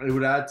 it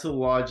would add to the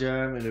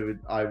logjam, and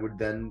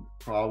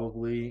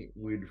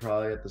we'd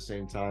probably at the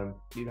same time.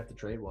 You'd have to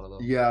trade one of them.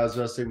 Yeah, I was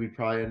gonna say we'd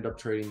probably end up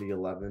trading the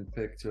 11th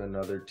pick to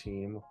another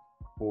team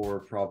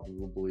for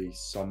probably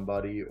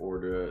somebody, or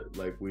to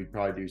like we'd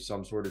probably do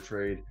some sort of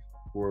trade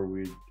where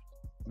we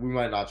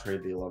might not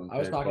trade the 11th. I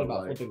was pick, talking but,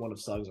 about like, flipping one of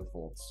Suggs or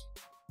Fultz.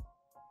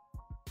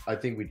 I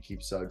think we'd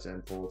keep Suggs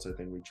and Fultz. I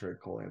think we'd trade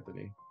Cole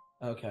Anthony.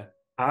 Okay.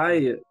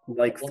 I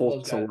like One of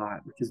those Fultz a guys.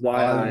 lot, which is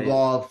why I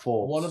love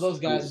Fultz. One of those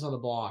guys is on the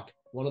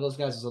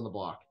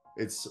block.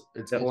 It's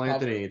That's Cole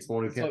Anthony. probably- It's the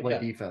one who so, can't play yeah.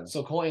 defense.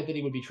 So Cole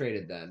Anthony would be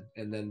traded then,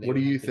 and then they What do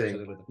would you have to do think,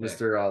 something with the pick.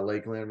 Mr.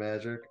 Lakeland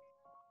Magic?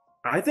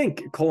 I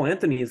think Cole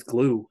Anthony is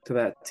glue to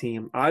that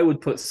team. I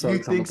would put Suggs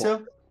You think on the so?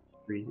 block.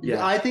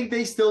 Yeah. I think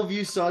they still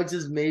view Suggs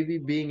as maybe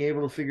being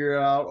able to figure it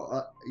out,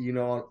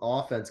 on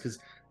offense, because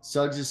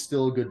Suggs is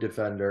still a good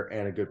defender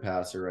and a good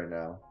passer right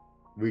now.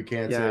 We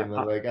can't say Yeah,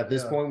 that, like at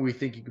this yeah. point we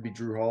think he could be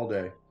Drew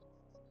Holiday.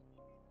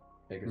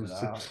 Figures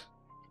it out.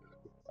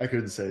 I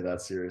couldn't say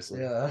that seriously.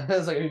 Yeah,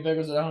 it's like he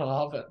figures it out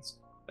on offense.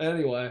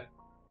 Anyway,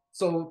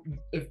 so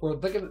if we're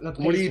looking at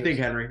the What do you Pacers- think,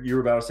 Henry? You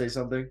were about to say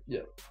something?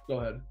 Go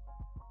ahead.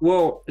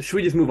 Well, should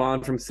we just move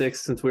on from 6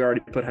 since we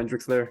already put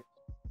Hendricks there?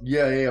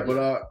 Yeah.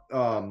 But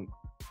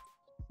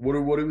what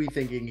are we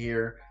thinking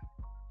here?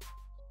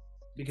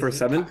 Because For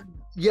 7?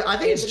 Yeah, I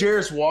think it's Anthony-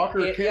 Jarris Walker.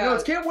 Yeah. No,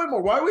 it's Cam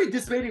Whitmore. Why are we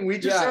anticipating? We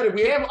just said it.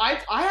 We Cam, I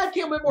had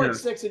Cam Whitmore Yeah. at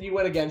 6, and you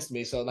went against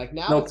me. So like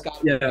now Nope. it's got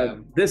Yeah,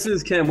 this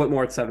is Cam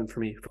Whitmore at 7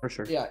 for me, for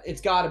sure. Yeah,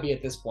 it's got to be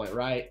at this point,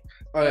 right?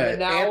 All right, And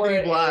now we're Anthony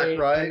at Black, 8,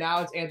 right? And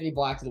now it's Anthony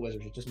Black to the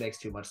Wizards. It just makes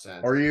too much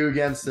sense. Are you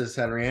against this,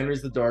 Henry?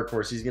 Henry's the dark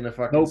horse. He's gonna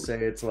fucking Nope. say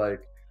it's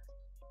like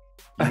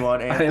you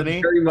want I am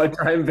Anthony.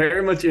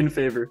 very much in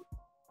favor.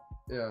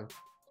 Yeah.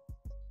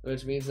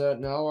 Which means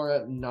that now we're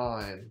at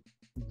 9.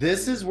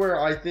 This is where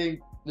I think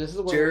This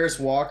is where Jarris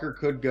Walker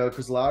could go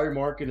because Lowry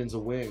Markkinen's a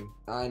wing.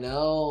 I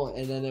know,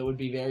 and then it would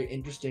be very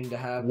interesting to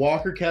have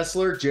Walker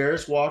Kessler,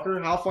 Jarris Walker.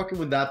 How fucking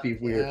would that be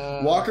weird?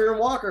 Yeah. Walker and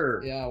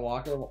Walker. Yeah,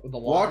 Walker, the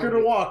Walker to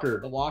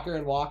Walker. the Walker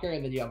and Walker,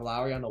 and then you have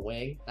Lowry on the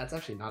wing. That's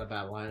actually not a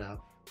bad lineup.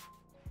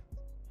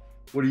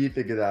 What do you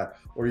think of that?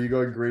 Or are you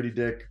going Grady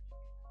Dick?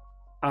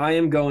 I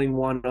am going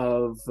one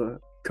of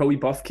Kobe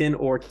Buffkin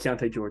or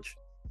Keontae George.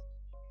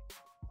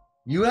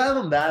 You have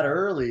him that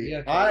early.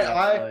 Yeah,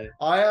 Kobe,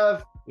 I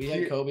have we had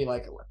He- Kobe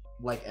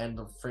like end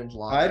of fringe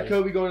line. I had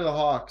Kobe going to the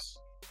Hawks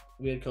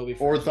We had Kobe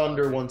or fringe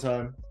Thunder lottery. one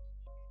time.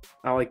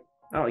 I like.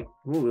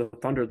 Ooh, the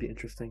Thunder would be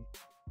interesting.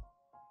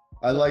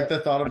 I like the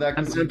thought of that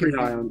I'm because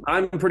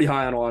pretty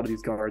high on a lot of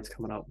these guards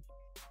coming up.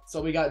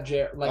 So we got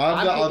Jarrett. Like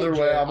I'm the thinking other way.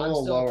 Jarrett. I'm a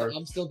little still, lower.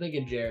 I'm still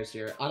thinking Jarrett's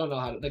here. I don't know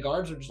how the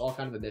guards are just all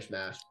kind of a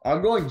mishmash.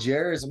 I'm going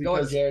Jarris I'm going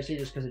because Jarrett's here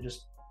just because it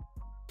just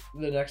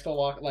the next to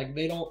walk like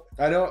they don't.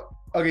 I don't.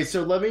 Okay,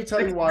 so let me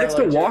tell you why. Next I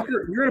to like Jarris.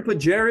 Walker, you're gonna put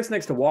Jarris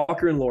next to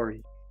Walker and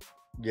Laurie.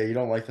 Yeah, you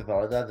don't like the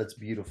thought of that? That's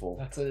beautiful.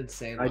 That's an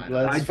insane. I, lineup.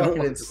 That's I fucking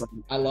don't. ins-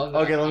 I love that.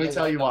 Okay, let me I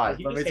tell love you that. why.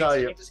 He Let me just tell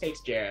hates- you. He just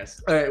hates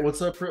Jarris. All right,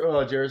 what's up for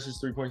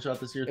Jarris' 3-point shot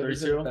this year? It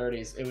was in 32. the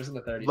 30s. It was in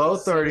the 30s. Low It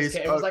was- it was 30s.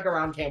 Cam- It was like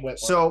around Cam Whitmore.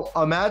 So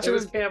level. imagine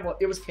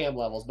it was Cam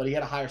levels, but he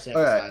had a higher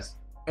sample Alright. size.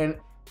 and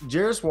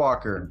Jarris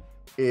Walker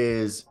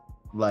is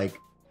like,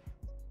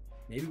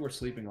 Maybe we're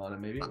sleeping on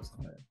him. Maybe it was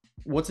higher.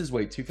 what's his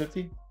weight?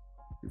 250,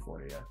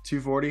 240. Yeah.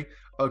 240.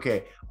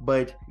 Okay,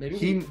 but Maybe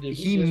he did we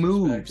he disrespect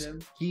moves.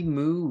 him? He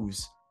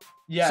moves.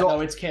 Yeah, So-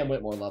 no, it's Cam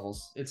Whitmore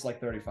levels. It's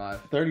like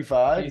 35.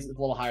 35. He's a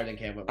little higher than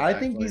Cam Whitmore. I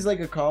think actually. he's like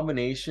a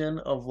combination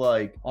of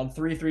like on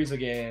 3 threes a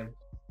game.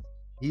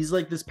 he's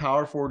like this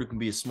power forward who can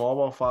be a small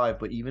ball 5,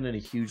 but even in a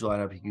huge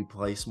lineup, he could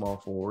play small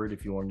forward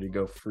if you wanted to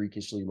go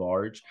freakishly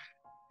large.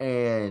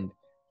 And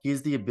he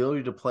has the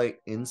ability to play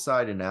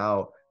inside and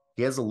out.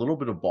 He has a little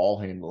bit of ball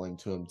handling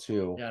to him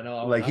too. Yeah,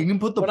 no. Like he can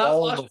put the when I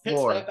ball on watched the his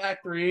floor. step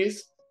back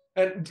threes,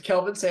 and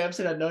Kelvin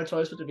Sampson had no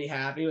choice but to be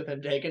happy with him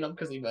taking them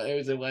because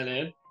it went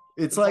in.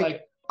 It's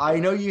like I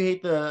know you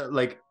hate the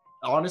like.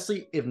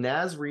 Honestly, if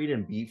Naz Reid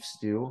and Beef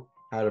Stew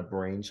had a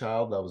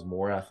brainchild that was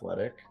more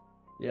athletic,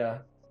 yeah.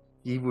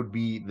 he would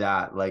be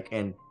that. Like,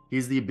 and he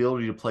has the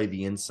ability to play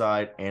the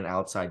inside and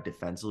outside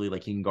defensively.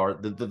 Like he can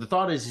guard. The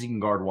thought is he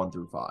can guard 1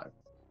 through 5.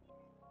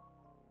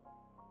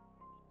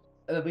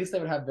 And at least they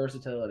would have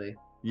versatility.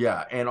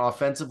 Yeah, and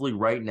offensively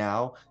right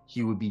now,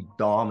 he would be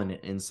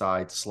dominant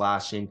inside,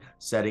 slashing,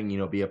 setting,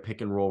 be a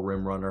pick and roll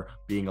rim runner,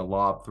 being a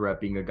lob threat,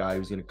 being a guy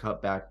who's going to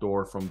cut back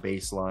door from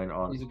baseline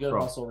on. He's a good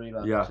from- hustle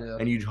rebounder Yeah, too.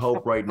 and you'd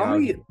hope right How now.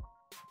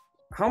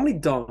 many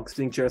dunks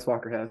do you think Jarris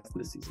Walker has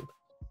this season?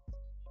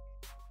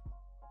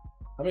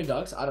 How many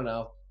dunks? I don't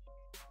know.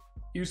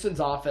 Houston's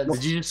offense.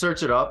 Did you just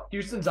search it up?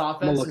 Houston's I'm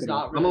offense gonna is look it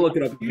not up. really. I'm gonna look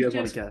it up if you guys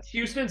want to Houston's, guess.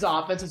 Houston's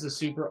offense is a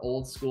super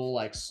old school,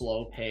 like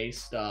slow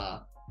paced,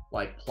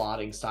 like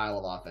plotting style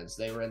of offense.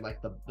 They were in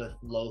like the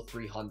low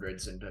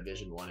 300s in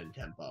Division 1 in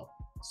tempo.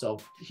 So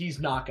he's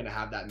not going to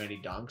have that many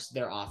dunks.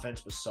 Their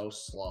offense was so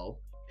slow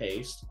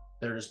paced.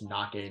 They're just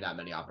not getting that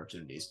many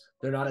opportunities.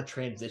 They're not a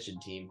transition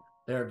team.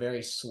 They're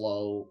very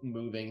slow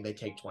moving. They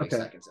take 20 Okay.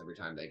 seconds every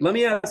time they go. Let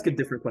me ask a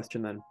different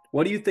question then.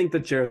 What do you think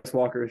that Jarris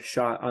Walker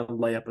shot on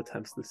layup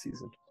attempts this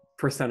season,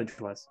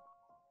 percentage-wise?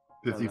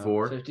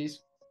 54. 50s.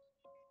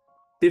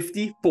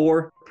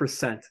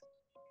 54%.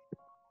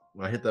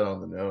 I hit that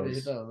on the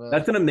nose.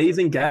 That's an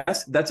amazing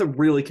guess. That's a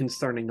really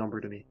concerning number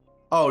to me.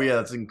 Oh yeah,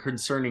 that's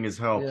concerning as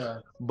hell. Yeah.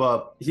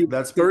 But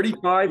That's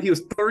 35. He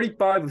was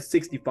 35 of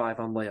 65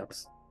 on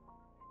layups.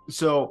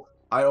 So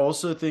I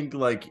also think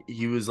like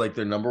he was like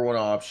their number one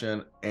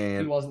option, He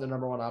and wasn't the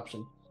number one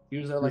option. He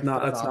was their like No,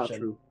 third that's not option.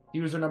 true.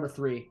 He was their number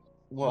 3.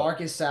 What?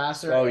 Marcus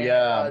Sasser Oh, and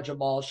yeah.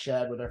 Jamal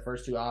Shed were their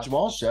first 2 options.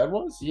 Jamal Shed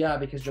was. Yeah,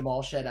 because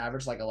Jamal Shed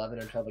averaged like 11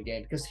 or 12 a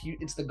game because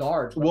it's the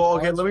guards. but Well, the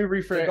okay, guards, let me the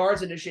rephrase.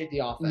 guards initiate the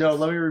offense. No,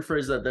 let me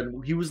rephrase that.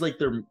 Then he was like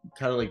their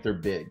kind of like their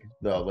big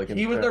though. Like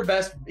He was their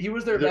best. He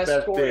was their Their best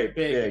best scoring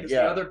big. Because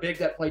yeah. the other big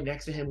that played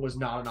next to him was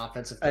not an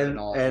offensive threat at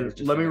all. He was and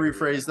just let me gonna-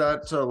 rephrase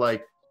that. So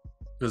like,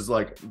 because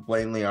like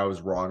blatantly I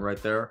was wrong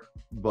right there.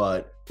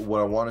 But what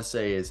I want to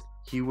say is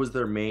he was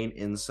their main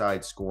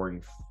inside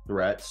scoring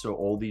threat. So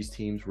all these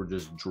teams were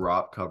just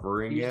drop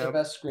covering He was their him,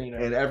 best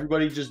screener. and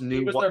everybody just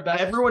knew was what their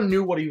best- everyone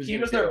knew what he was. He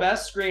gonna was their do.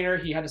 best screener.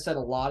 He had to set a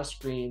lot of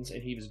screens,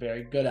 and he was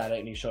very good at it.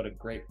 And he showed a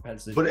great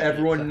propensity. But to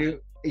everyone beat knew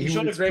He he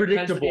showed a was great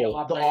propensity to predictable.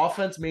 The operate.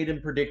 offense made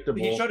him predictable.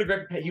 He showed a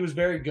great. He was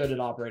very good at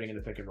operating in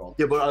the pick and roll.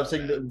 Yeah, but I'm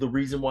saying the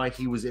reason why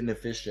he was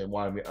inefficient,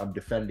 why I'm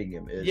defending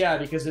him is Yeah,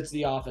 because it's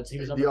the offense. He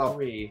was The number off-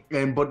 3.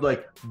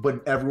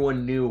 but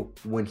everyone knew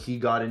when he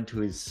got into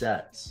his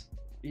sets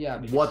Yeah,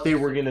 because- what they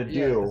were gonna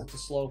yeah, do. 'cause it's a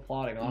slow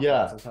plotting offense.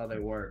 Yeah. That's how they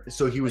work.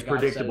 So he was They gotta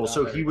set predictable. it up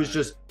So every he was time.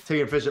 just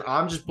taking efficient.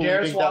 I'm just Jarris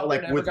believing Walker that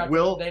like never with got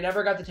Will, they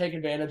never got to take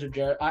advantage of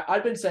Jarrett.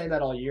 I've been saying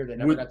that all year. They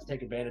never With- got to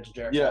take advantage of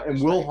Jarrett. yeah,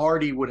 and Will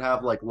Hardy would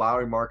have like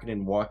Lowry Market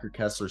and Walker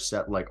Kessler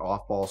set like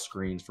off ball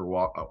screens for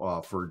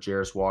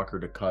Jarris Walker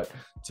to cut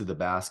to the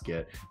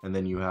basket, and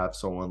then you have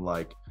someone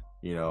like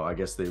I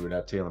guess they would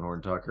have Taylor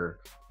Horn Tucker.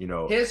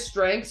 His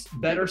strengths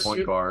better point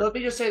suit. guard. Let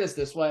me just say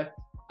this way.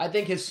 I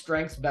think his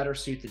strengths better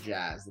suit the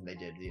Jazz than they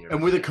did the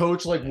And with a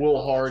coach like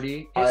Will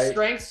Hardy, his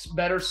strengths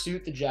better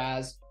suit the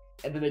Jazz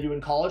than they do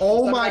in college.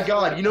 oh He's my not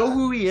god, like you know that.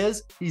 who he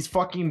is? He's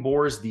fucking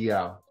Boris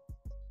Diaw.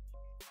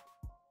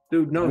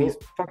 Dude, no, Well- he's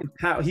fucking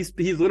Pat. He's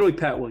literally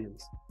Pat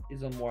Williams.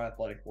 He's a more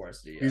athletic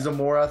Boris Diaw. He's a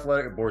more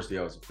athletic. Boris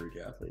Diaw is a freak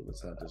athlete.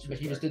 Let's not but he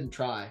disrespect. just didn't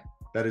try.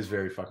 That is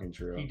very fucking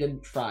true. He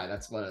didn't try.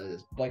 That's what it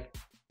is. Like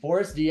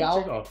Boris Take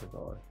Diaw. off the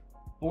collar.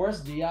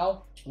 Boris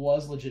Diaw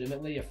was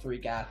legitimately a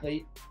freak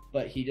athlete,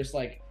 but he just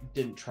like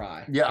didn't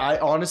try. Yeah, I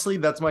honestly,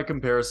 that's my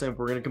comparison. If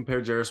we're gonna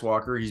compare Jarris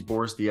Walker, he's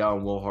Boris Diaw,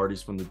 and Will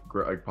Hardy's from the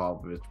Greg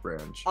Popovich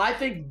branch. I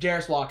think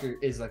Jarris Walker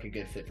is like a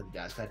good fit for the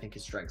Jazz. 'Cause I think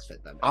his strengths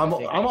fit them. I'm I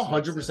think I'm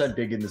his 100%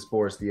 digging this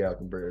Boris Diaw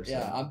comparison.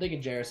 Yeah, I'm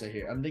thinking Jarris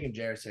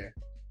here.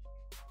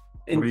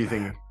 What do you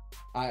think?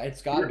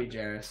 It's got to be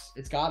Jarris.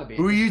 It's got to be.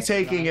 Who are At you this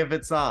point, taking not- if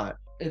it's not?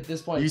 At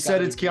this point, You gotta said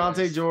be it's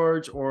Keontae Jarris.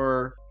 George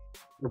or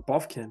Or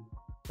Buffkin.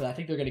 But I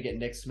think they're gonna get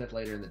Nick Smith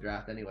later in the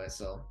draft anyway.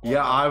 So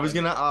yeah, I was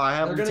gonna. I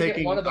have They're him gonna get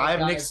taking. one of those I have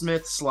Nick guys.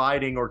 Smith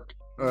sliding, or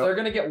they're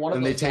gonna get one of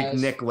and those they take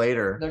guys. Nick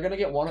later They're gonna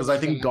get one of because those I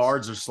think guys.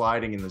 guards are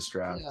sliding in this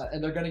draft. Yeah,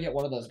 and they're gonna get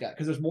one of those guys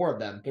because there's more of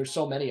them. There's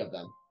so many of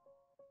them,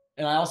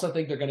 and I also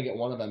think they're gonna get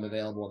one of them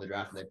available in the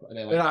draft. And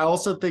they like, And I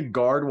also think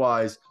guard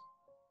wise,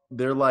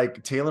 they're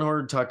like Taylor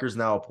Horton Tucker's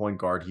now a point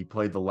guard. He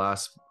played the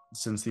last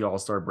since the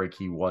All-Star break.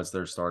 He was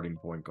their starting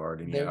point guard,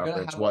 and he They're gonna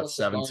averaged have one what of those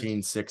guards.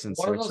 17, 6, and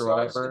one of 6 those or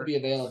guards is whatever. gonna be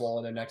available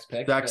in their next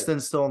pick. but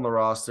Sexton's still on the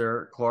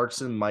roster.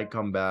 Clarkson might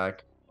come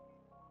back.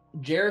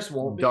 Jarris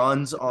won't be.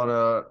 Dunn's on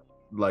a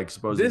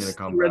supposedly This gonna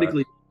come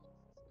theoretically, back.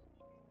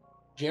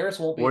 Jarris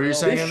won't be. What are you available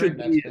saying, in Henry? their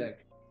next This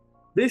pick.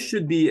 this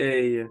should be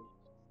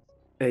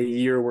a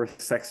year where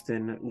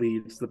Sexton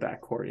leads the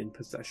backcourt in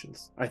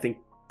possessions. I think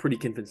pretty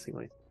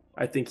convincingly.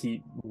 I think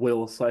he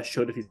will /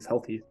 should if he's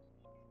healthy.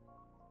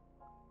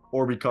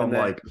 Or become And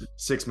then- like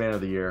 6 man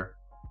of the year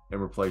and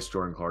replace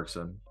Jordan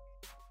Clarkson.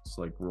 It's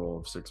like role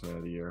of 6 man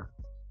of the year.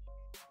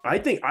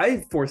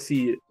 I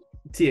foresee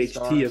THT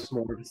Stars. as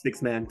more of a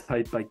 6-man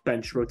type, like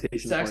bench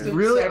rotation Sexton- player.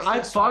 Really, Sexton I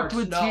fucked starts.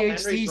 with No,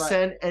 THT Henry's right.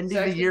 sent ending the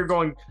Sexton- year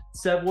going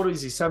what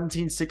is he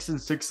 17, 6,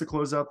 and 6 to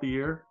close out the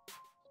year?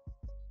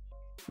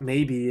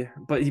 Maybe,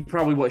 but he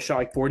probably shot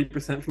like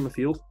 40% from the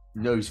field.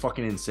 No, he's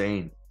fucking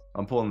insane.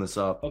 I'm pulling this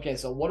up. Okay,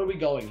 so what are we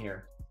going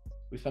here?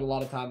 We spent a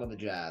lot of time on the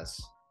Jazz.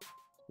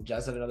 The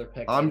Jazz have another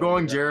pick. I'm later in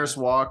going the draft. Jarris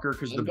Walker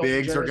because I'm the going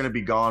bigs are Jarris- going to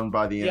be gone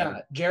by the end.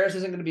 Yeah, Jarris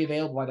isn't going to be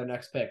available by their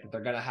next pick, but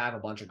they're going to have a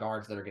bunch of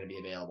guards that are going to be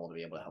available to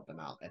be able to help them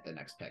out at the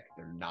next pick.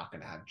 They're not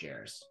going to have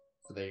Jarris.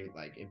 So they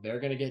if they're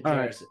going to get All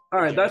right. Jarris.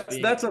 All right, Jarris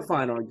being- that's a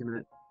fine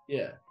argument.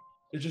 yeah.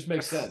 It just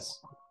makes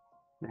sense.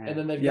 And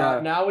then they've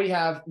got now we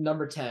have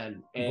number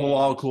 10. And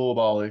Bilal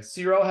Coulibaly.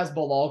 Ciro has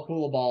Bilal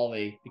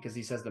Coulibaly because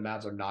he says the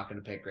Mavs are not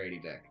going to pick Grady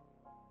Dick.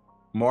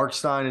 Mark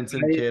Stein and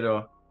Tim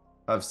Cato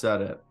have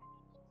said it.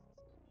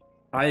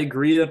 I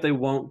agree that they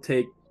won't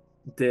take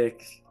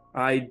Dick.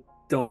 I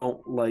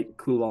don't like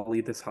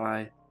Coulibaly this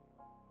high.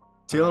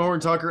 Taylor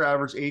Horton-Tucker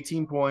averaged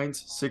 18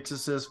 points, 6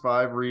 assists,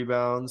 5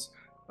 rebounds,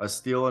 a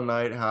steal a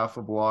night, half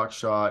a block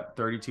shot,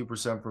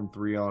 32% from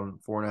 3 on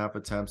 4.5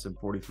 attempts, and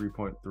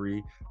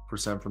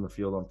 43.3% from the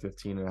field on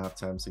 15.5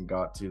 attempts, and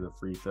got to the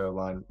free throw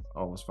line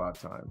almost 5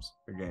 times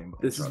a game.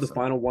 This is the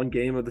final one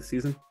game of the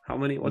season? How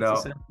many? What's No,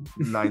 the sample?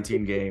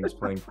 19 games,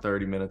 playing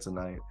 30 minutes a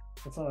night.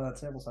 What's all that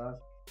sample size?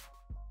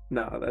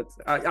 No, that's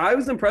I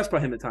was impressed by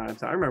him at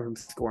times. I remember him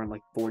scoring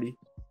like 40.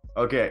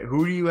 Okay,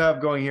 who do you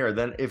have going here?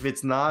 Then if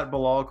it's not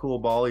Bilal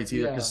Coulibaly, it's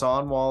either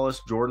Hassan Wallace,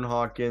 Jordan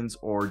Hawkins,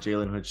 or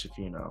Jalen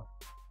Hood-Schifino.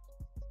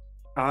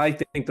 I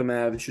think the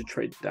Mavs should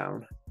trade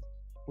down.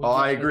 Oh,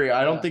 I agree.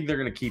 I don't think they're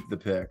going to keep the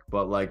pick,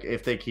 but like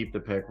if they keep the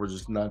pick, we're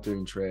just not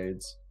doing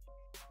trades.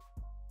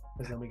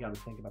 Because then we got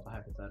to think about the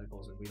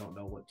hypotheticals, and we don't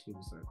know what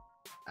teams are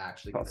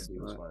actually going to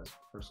do as far as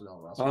personnel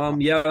roster.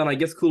 Yeah, and I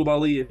guess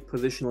Coulibaly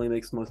positionally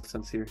makes most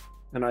sense here,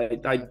 and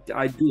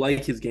I do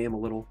like his game a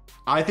little.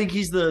 I think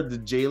he's the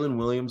Jalen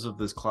Williams of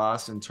this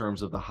class in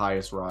terms of the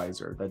highest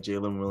riser. That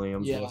Jalen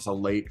Williams was a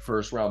late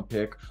first round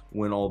pick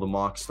when all the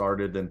mocks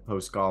started. Then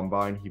post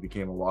combine, he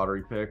became a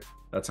lottery pick.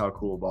 That's how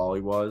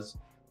Coulibaly was.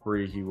 Where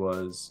he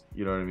was,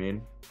 you know what I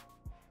mean?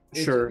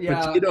 Sure,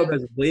 but J-Dub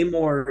has way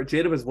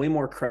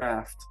more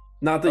craft.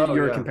 Not that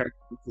you're comparing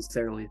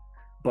necessarily,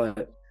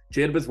 but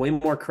J-Dub has way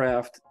more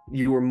craft.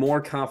 You were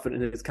more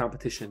confident in his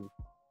competition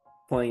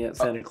playing at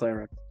Santa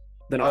Clara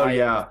than I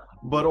am.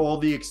 But all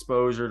the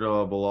exposure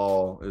to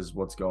Bilal is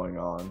what's going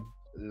on.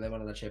 They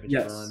went on the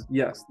championship run.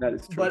 Yes, that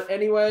is true. But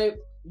anyway,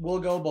 we'll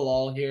go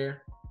Bilal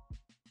here.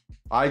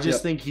 I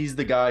just think he's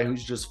the guy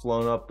who's just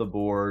flown up the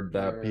board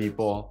that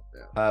people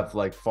have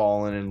like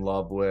fallen in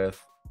love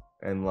with,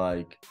 and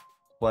like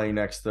playing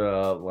next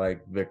to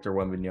like Victor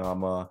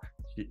Wembanyama,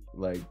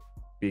 like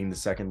being the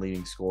second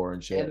leading scorer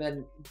and shit. And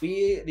then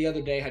we the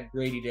other day had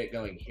Grady Dick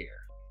going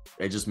here.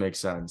 It just makes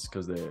sense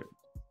because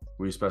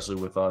we especially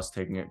with us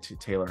taking it to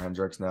Taylor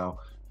Hendricks now,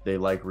 they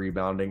like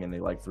rebounding and they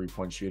like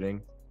 3-point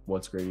shooting.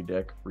 What's Grady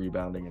Dick?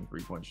 Rebounding and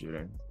 3-point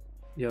shooting.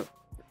 Yep.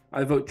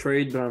 I vote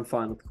trade, but I'm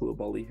fine with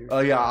Coulibaly here. Oh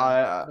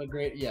yeah, For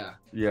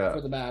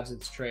the Mavs,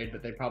 it's trade,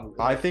 but they probably.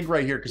 I think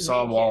right here,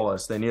 Hassan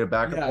Wallace. They need a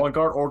backup point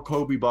guard or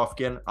Kobe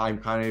Buffkin. I'm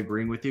kind of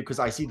agreeing with you because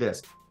I see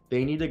this.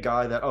 They need a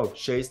guy that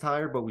Shea's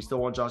tired, but we still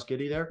want Josh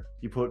Giddey there.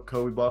 You put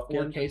Kobe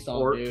Buffkin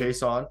or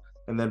Kason,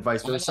 and then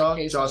vice versa.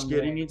 Josh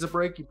Giddey needs a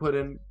break. You put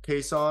in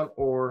Kason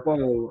or.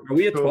 Whoa, are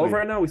we at 12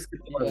 right now? We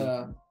skipped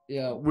 11.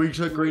 Yeah. We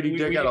took Grady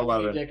Dick at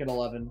 11. Dick at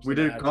 11. We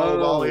did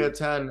Coulibaly at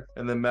 10,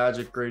 and then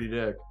Magic Grady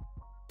Dick.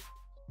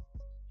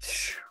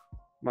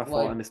 My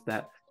fault, I missed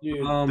that.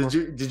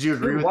 Dude, did you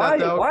agree with that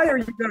though? Why are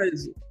you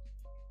guys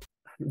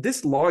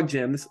this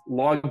logjam is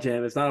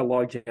not a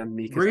logjam to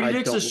me. Grady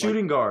Dick's a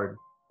shooting guard.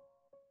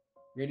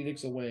 Grady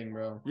Dick's a wing,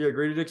 bro. Yeah,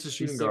 Grady Dick's a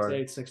shooting guard.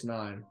 6'8",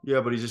 6'9".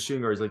 Yeah, but he's a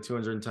shooting guard. He's like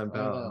 210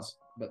 pounds.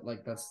 But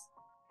like that's.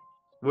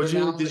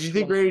 Did you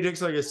think Grady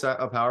Dick's like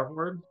a power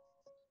forward?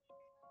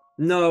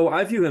 No,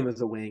 I view him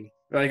as a wing,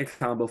 like a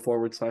combo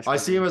forward / I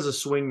see him as a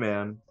swing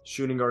man,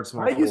 shooting guard,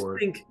 small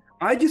forward.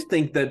 I just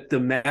think that the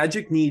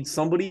Magic needs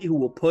somebody who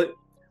will put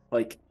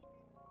like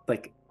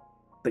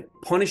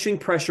punishing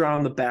pressure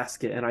on the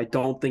basket, and I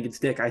don't think it's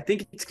Dick. I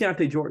think it's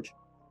Keontae George.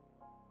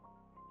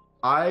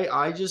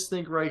 I just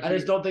think I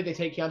just don't think they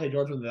take Keontae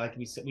George when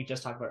we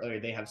just talked about earlier.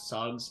 They have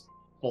Suggs,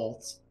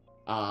 Fultz,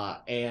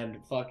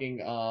 and fucking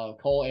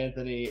Cole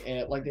Anthony,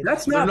 and like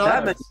that's not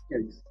that many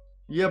kids.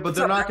 Yeah, but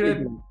they're not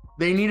gonna.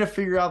 They need to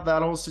figure out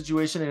that whole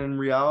situation, and in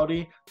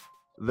reality,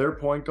 their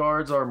point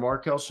guards are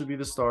Markelle should be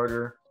the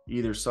starter.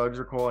 Either Suggs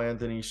or Cole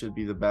Anthony should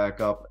be the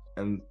backup,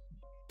 and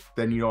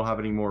then you don't have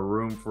any more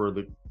room for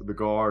the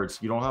guards.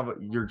 You don't have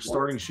your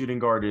starting shooting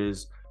guard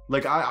is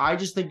like I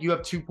just think you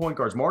have 2 point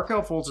guards.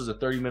 Markelle Fultz is a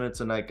 30 minutes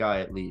a night guy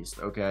at least.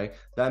 Okay,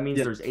 that means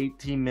there's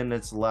 18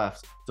 minutes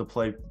left to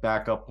play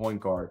backup point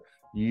guard.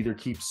 You either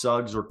keep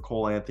Suggs or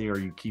Cole Anthony, or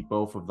you keep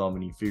both of them,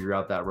 and you figure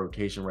out that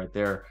rotation right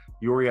there.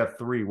 You already have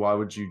 3. Why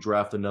would you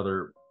draft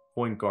another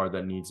point guard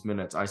that needs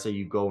minutes? I say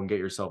you go and get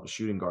yourself a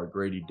shooting guard.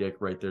 Grady Dick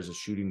right there's a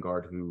shooting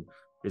guard who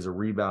is a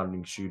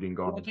rebounding shooting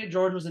guard. I think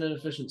George was an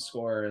inefficient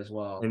scorer as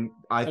well. And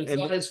it's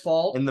not his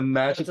fault. And the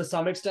Magic, to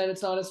some extent,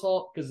 it's not his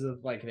fault because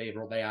of like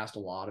they asked a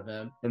lot of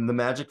him. And the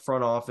Magic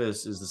front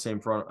office is the same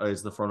front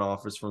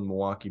office from the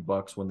Milwaukee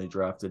Bucks when they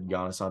drafted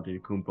Giannis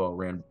Antetokounmpo,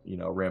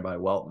 ran by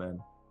Weltman,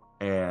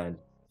 and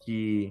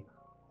he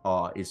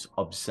is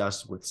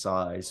obsessed with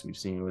size. We've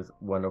seen it with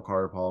Wendell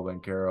Carter, Paolo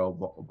Banchero,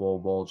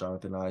 Bol,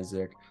 Jonathan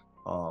Isaac,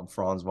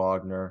 Franz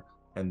Wagner.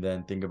 And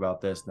then think about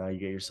this. Now you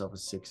get yourself a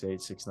 6'8",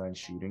 6'9"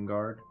 shooting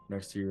guard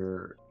next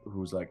to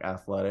who's like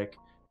athletic.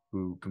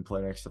 who can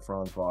play next to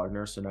Franz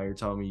Wagner. So now you're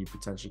telling me you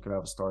potentially could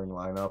have a starting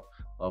lineup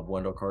of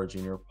Wendell Carter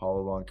Jr.,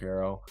 Paulo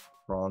Banchero,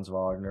 Franz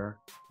Wagner,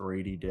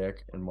 Grady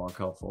Dick, and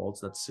Markel Fultz.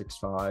 That's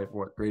 6'5".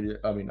 What Grady?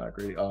 I mean not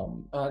Grady.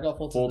 Markel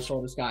Fultz is the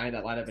shortest guy in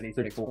that lineup, and he's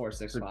 6'4",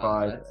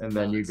 6'5", and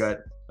then you got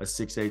a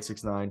 6'8",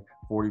 6'9",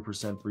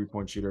 40%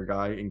 3-point shooter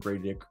guy in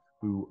Grady Dick,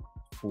 who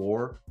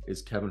floor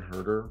is Kevin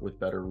Huerter with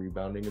better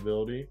rebounding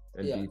ability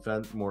and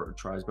defense,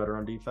 tries better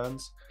on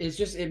defense. It's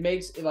just it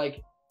makes it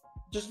like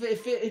just it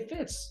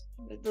fits.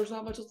 There's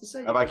not much else to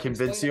say. Have I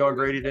convinced you on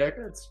Grady Dick?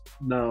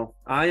 No,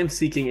 I am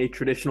seeking a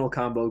traditional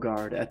combo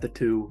guard at the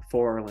 2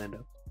 for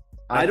Orlando.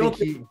 I don't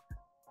think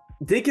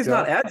Dick is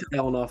not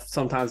agile enough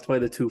sometimes to play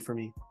the 2 for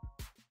me.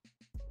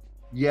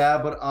 Yeah,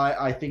 but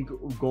I think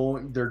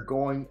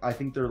I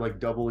think they're like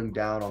doubling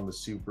down on the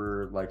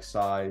super like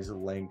size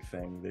length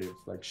thing. They've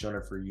like shown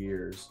it for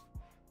years.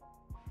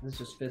 This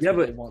just fits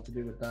what they want to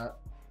do with that.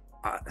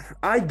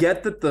 I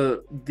get that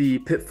the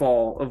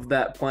pitfall of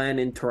that plan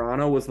in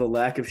Toronto was the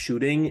lack of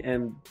shooting,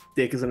 and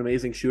Dick is an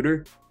amazing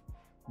shooter.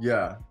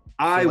 Yeah.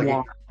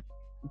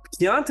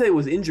 Keontae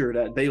was injured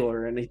at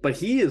Baylor, but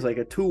he is like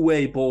a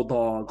two-way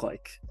bulldog,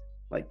 like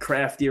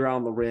crafty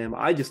around the rim.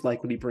 I just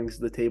like what he brings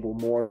to the table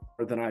more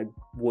than I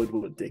would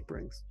what Dick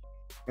brings.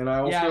 And I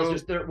also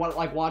it's just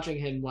like watching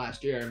him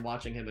last year and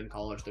watching him in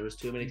college. There was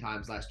too many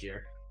times last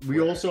year.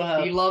 We also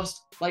have he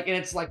loves like, and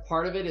it's like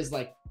part of it is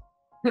like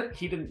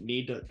he didn't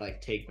need to like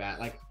take that.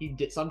 Like he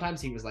did.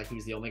 Sometimes he was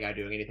the only guy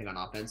doing anything on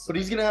offense. But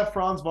he's gonna have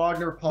Franz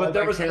Wagner, Paul. But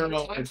there was other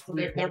times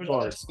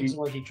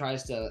where he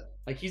tries to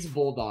like he's a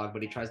bulldog,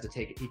 but he tries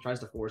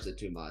to force it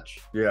too much.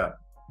 Yeah.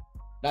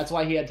 That's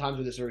why he had times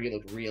with this where he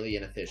looked really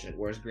inefficient,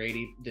 whereas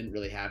Grady didn't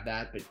really have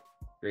that, but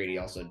Grady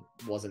also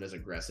wasn't as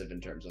aggressive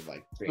in terms of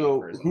like.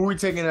 So who are we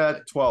taking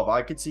at 12?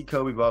 I could see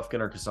Kobe Buffkin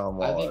or Cason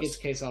Wallace. I think it's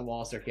Cason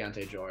Wallace or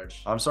Keontae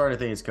George. I'm starting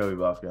to think it's Kobe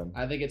Buffkin.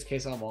 I think it's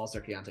Cason Wallace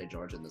or Keontae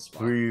George in this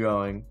spot. Who are you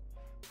going,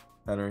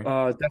 Henry?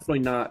 Definitely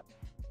not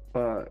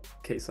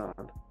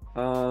Cason.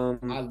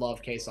 I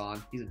love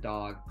Cason. He's a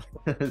dog.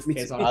 Cason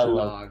is a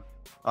dog.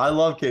 I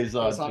love Cason.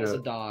 Cason is a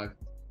dog.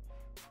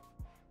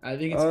 I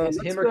think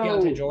it's him or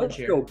Keontae George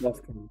here.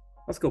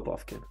 Let's go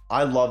Buffkin.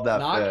 I love that.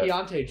 Not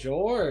Keontae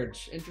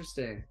George.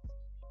 Interesting.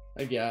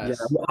 I guess.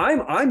 Yeah,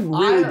 well,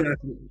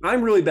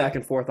 I'm really back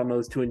and forth on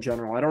those two in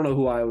general. I don't know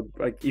who I would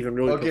like even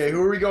really. Okay, prefer.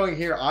 who are we going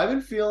here? I've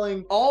been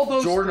feeling all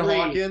those Jordan three,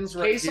 Hawkins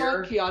right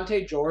Cason, here.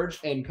 Keontae George,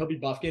 and Kobe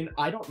Buffkin.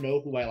 I don't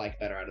know who I like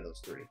better out of those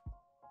three.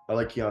 I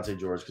like Keontae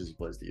George because he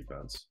plays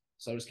defense.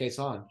 So does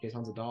Cason.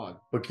 Cason's a dog.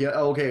 But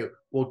okay,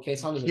 well,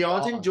 Cason is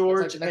Keontae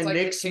George that's and like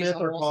Nick Smith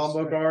are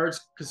combo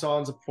guards.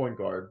 Cason's a point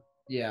guard.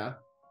 Yeah.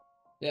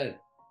 Yeah.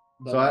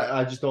 So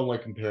I just don't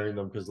like comparing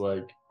them because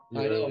like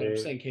I know what I'm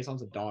saying.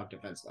 Cason's a dog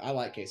defensively. I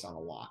like Cason a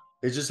lot.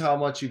 It's just how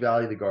much you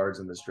value the guards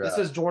in this draft.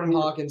 This is Jordan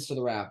Hawkins to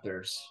the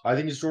Raptors. I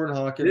think it's Jordan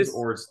Hawkins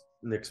or it's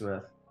Nick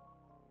Smith.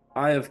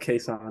 I have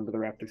Cason to the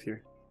Raptors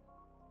here.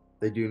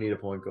 They do need a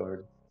point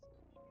guard.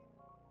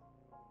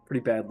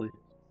 Pretty badly.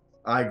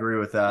 I agree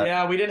with that.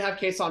 Yeah, we didn't have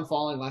Cason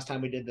falling last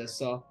time we did this,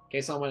 so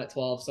Cason went at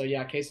 12. So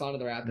yeah, Cason to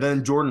the Raptors.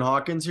 Then Jordan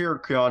Hawkins here or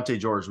Keontae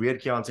George? We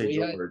had Keontae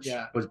George,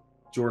 yeah. But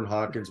Jordan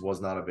Hawkins was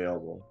not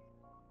available.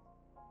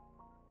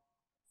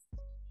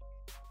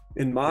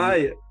 In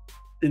my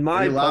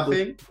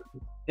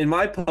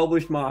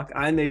published mock,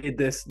 I made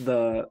this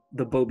the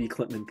Bobby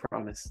Klintman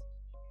promise.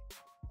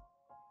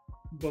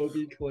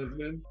 Bobby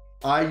Klintman.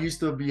 I used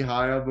to be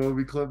high on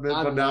Bobby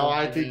Klintman, but now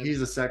I think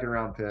he's a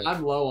second-round pick.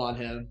 I'm low on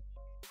him.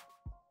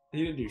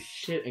 He didn't do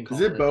shit in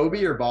college. Is it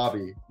Bobby or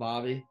Bobby?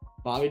 Bobby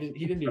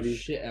didn't do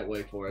shit at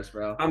Wake Forest,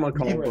 bro. I'm gonna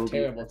call him a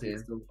terrible team.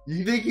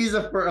 You think he's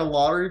a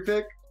lottery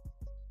pick?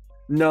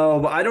 No,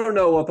 but I don't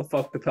know what the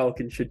fuck the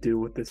Pelicans should do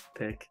with this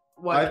pick.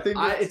 I think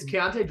it's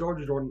Keontae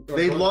George or Jordan.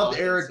 They loved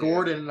Eric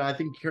Gordon, and I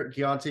think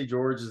Keontae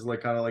George is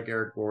like kind of like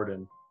Eric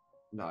Gordon.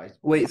 Nice.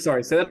 Wait,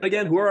 sorry. Say that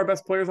again. Who are our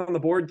best players on the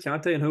board?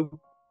 Keontae and who?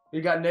 We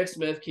got Nick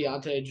Smith,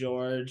 Keontae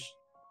George,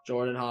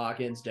 Jordan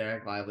Hawkins,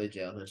 Derek Lively,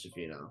 Jalen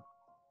Schifino.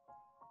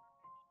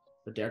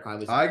 But Derek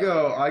Lively's I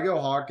go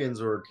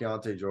Hawkins or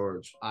Keontae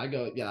George.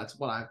 that's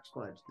what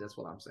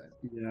I'm saying.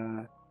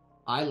 Yeah.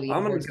 I lean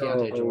towards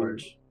Keontae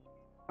George.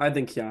 I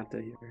think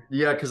Keontae here.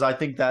 Yeah, because I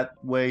think that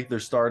way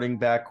their starting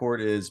backcourt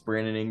is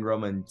Brandon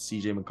Ingram and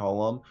CJ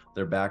McCollum.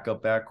 Their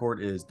backup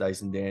backcourt is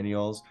Dyson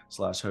Daniels /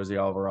 Jose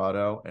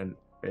Alvarado and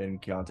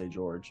Keontae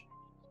George.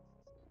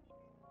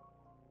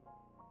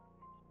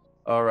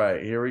 All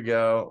right, here we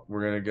go.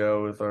 We're going to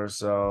go with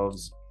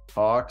ourselves.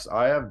 Hawks.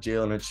 I have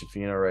Jalen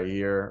Schifino right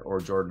here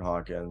or Jordan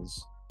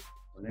Hawkins.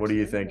 What are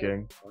you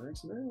thinking?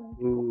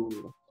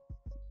 Ooh.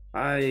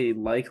 I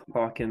like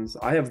Hawkins.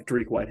 I have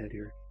Drake Whitehead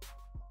here.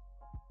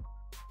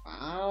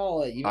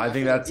 Wow, I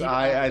think that's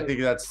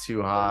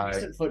too high.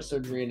 Recent foot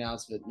surgery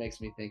announcement makes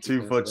me think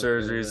 2 foot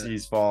surgeries.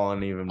 He's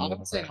fallen even more. I'm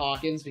gonna say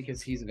Hawkins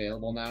because he's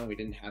available now. We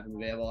didn't have him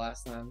available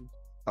last time.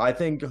 I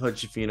think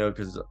Schifino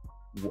because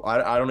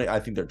I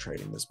think they're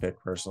trading this pick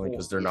personally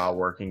because they're not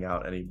working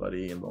out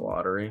anybody in the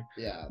lottery.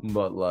 Yeah,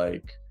 but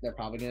like they're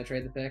probably gonna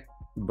trade the pick.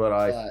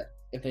 But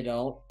if they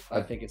don't,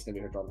 I think it's gonna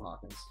be Jordan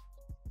Hawkins.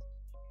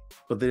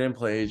 But they didn't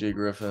play AJ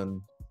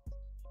Griffin.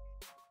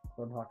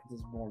 Jordan Hawkins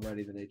is more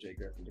ready than AJ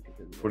Griffin to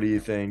continue. What do you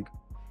think,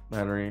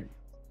 Henry?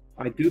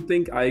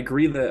 I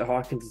agree that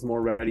Hawkins is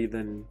more ready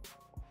than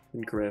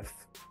Griff.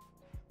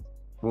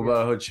 What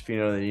about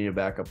Hood-Schifino? They need a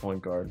backup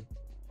point guard.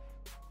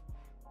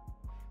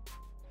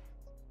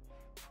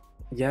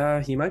 Yeah,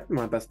 he might be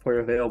my best player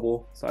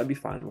available, so I'd be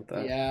fine with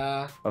that.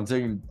 Yeah. I'm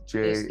taking Go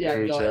ahead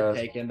and JHS.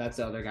 take him. That's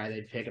the other guy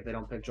they'd pick if they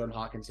don't pick Jordan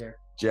Hawkins here.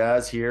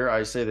 Jazz here.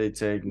 I say they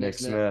take Nick Nick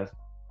Smith. Smith.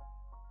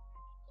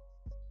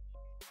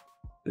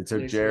 They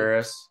took Nick Smith.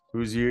 Jarris. Who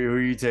are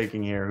you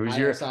taking here? Who's I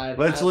your decide-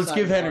 let's I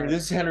give decide Henry. guard.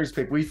 This is Henry's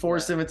pick. We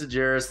forced him into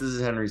Jarris. This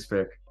is Henry's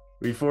pick.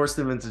 We forced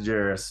him into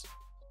Jarris.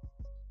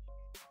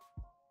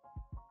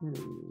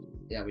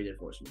 Yeah, we did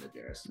force him to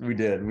Jarris. We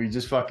did. We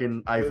just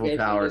fucking Eiffel We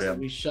Towered just- him.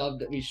 We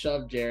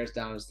shoved Jarris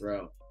down his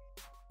throat.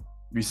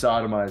 We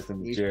sodomized him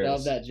We with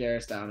shoved Jarris. that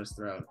Jarris down his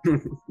throat.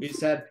 We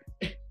said,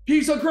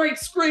 he's a great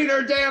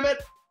screener, damn it!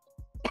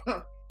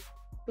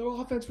 The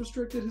offense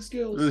restricted his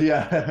skills.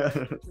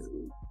 Yeah.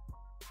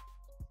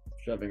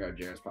 Shoving our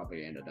Jarris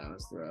propaganda down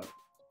his throat.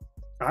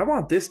 I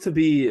want this to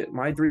be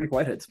my Drake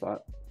Whitehead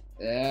spot.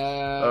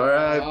 Yeah. All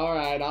right. All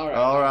right.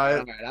 All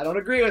right. I don't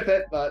agree with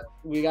it, but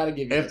we got to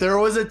give you If this. there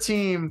was a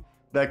team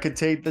that could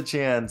take the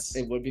chance,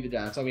 It would be the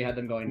Jazz. That's why we had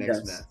them going Nick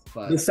Yes. Smith.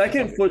 But The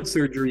second foot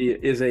surgery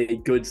is a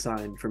good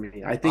sign for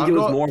me. I think I'm it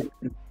was go- more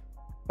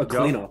a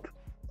cleanup.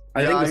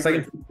 I Yeah, think I the second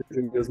agree. foot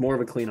surgery was more of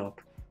a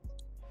cleanup.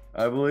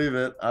 I believe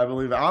it.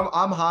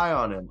 I'm high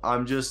on him.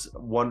 I'm just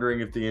wondering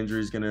if the injury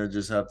is gonna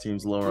just have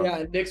teams lower.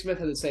 yeah, Nick Smith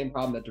had the same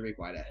problem that Derek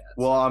Whitehead had.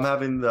 Well, I'm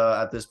having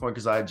at this point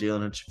because I had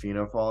Jalen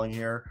Hood-Schifino falling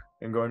here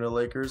and going to the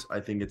Lakers. I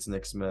think it's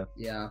Nick Smith.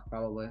 Yeah,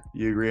 probably.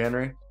 You agree,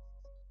 Henry? I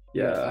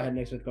Yeah. had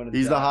Nick Smith going to the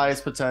He's the Jazz.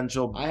 highest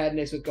potential. I had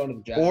Nick Smith going to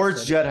the Jazz. Or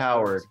it's so Jet Nick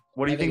Howard. Smith-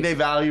 What do you I think think they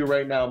it's- value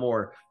right now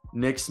more?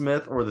 Nick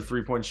Smith or the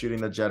 3-point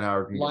shooting that Jet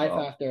Howard can Life give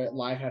up?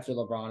 after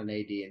LeBron and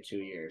AD in 2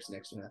 years.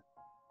 Nick Smith.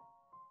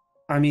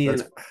 I mean,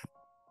 That's-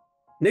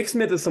 Nick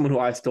Smith is someone who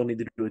I still need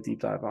to do a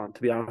deep dive on,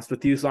 to be honest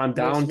with you. So I'm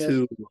down Smith-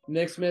 to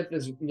Nick Smith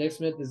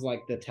is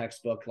like the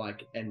textbook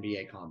like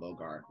NBA combo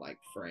guard, like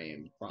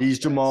frame. He's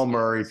prospect Jamal skills.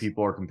 Murray.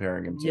 People are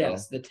comparing him to.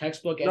 Yes, the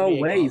textbook no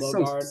NBA way. He's combo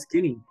so guard.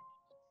 skinny.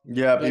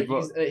 Yeah, But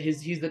people.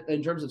 he's the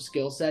in terms of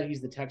skill set,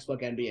 he's the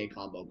textbook NBA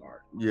combo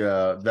guard.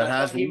 Yeah, that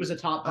has he was a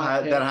top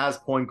 5 pick. that has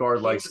point guard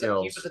He like was a-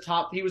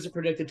 skills. He was a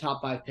predicted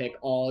top 5 pick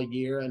all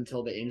year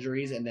until the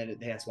injuries, and then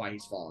that's why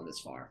he's fallen this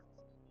far.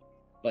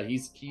 But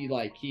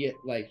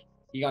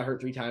he got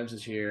hurt 3 times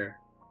this year.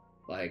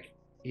 Like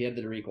he had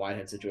the Derek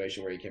Whitehead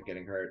situation where he kept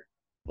getting hurt,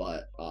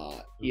 but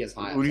he is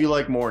high. Who do you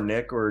like more,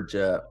 Nick or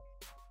Jet?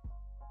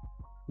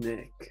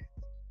 Nick.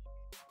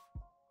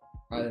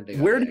 I didn't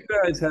think Where do you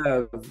guys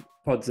have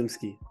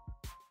Podzimski?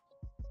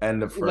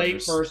 End of first.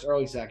 late first,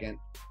 early second,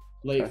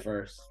 late Okay.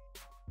 first.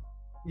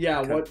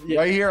 Yeah, Okay. what? Yeah,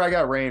 Right here, I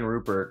got Ray and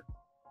Rupert.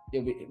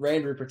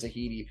 Rand Rupert's a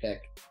Heedy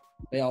pick.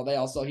 They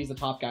also he's the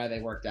top guy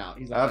they worked out.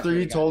 He's the After highest you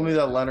rated guy told they me worked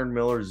that out. Leonard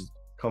Miller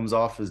comes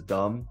off as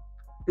dumb,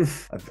 I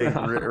think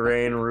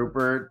Ray and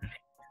Rupert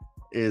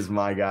is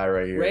my guy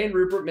right here. Rand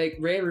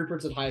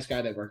Rupert's the highest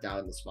guy they worked out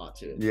in the spot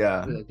too.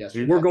 Yeah. We looked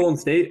yesterday. We're Golden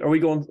State. Are we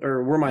going?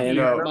 Or we're Miami?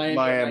 No. right now?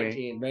 Miami.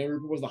 19. Rand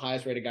Rupert was the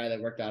highest rated guy that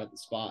worked out at the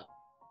spot.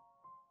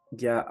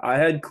 Yeah, I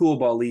had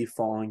Koulibaly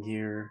falling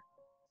here.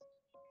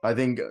 I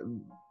think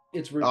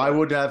It's Rupert. I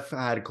would have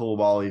had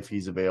Koulibaly if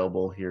he's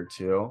available here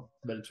too.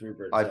 but it's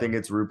Rupert. I so- think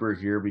it's Rupert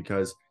here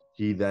because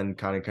he then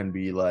kind of can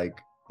be like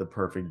the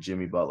perfect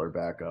Jimmy Butler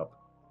backup,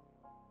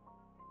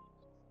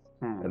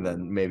 and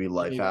then maybe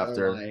Jimmy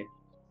Butler light.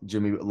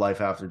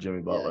 life after Jimmy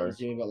Yeah, Butler. it's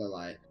Jimmy Butler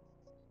light.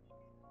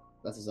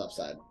 That's his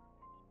upside.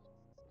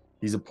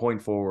 He's a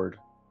point forward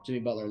Jimmy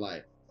Butler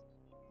light,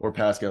 or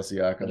Pascal but a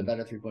Siakam.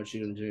 better 3-point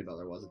shooter than Jimmy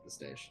Butler was at this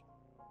stage.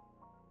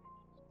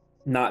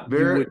 Not.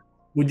 Very-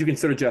 Would you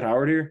consider Jet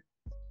Howard here?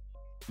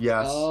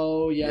 Yes.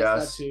 Oh yes,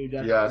 Yes. that too.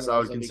 Jet Yes, Howard I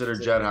would also be consider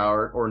considered Jet here.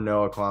 Howard or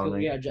Noah We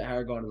Clowney. had Jet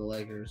Howard going to the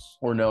Lakers.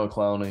 Or Noah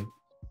Clowney.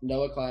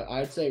 Noah Clowney.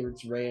 I'd say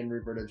it's Ray and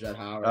Rupert or Jet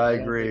Howard. I don't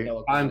think agree.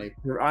 Noah I'm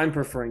Clowney- I'm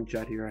preferring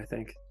Jet here. I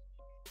think.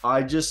 I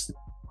I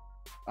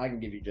can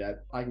give you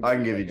Jet.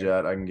 can give you Laker.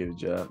 Jet. I can give you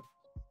Jet.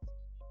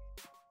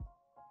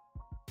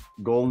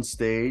 Golden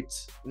State.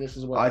 This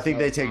is where I it's think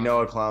they Noah take Clowney.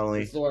 Noah This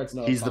Clowney. is where it's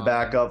Noah He's the Clowney.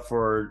 backup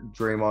for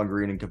Draymond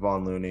Green and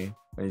Kevon Looney,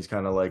 and he's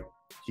kind of like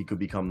he could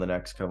become the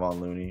next Kevon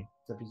Looney.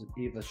 Except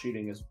the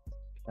shooting is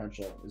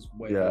potential is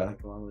way Yeah. better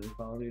than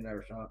Clowney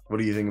never shot. What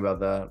do you think about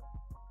that?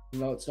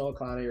 No, it's Noah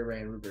Clowney or Ray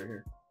and Rupert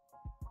here.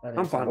 I think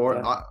I'm so. fine Or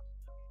with that.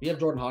 You have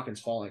Jordan Hawkins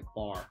falling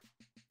far.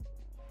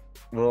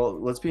 well,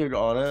 let's be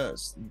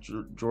honest.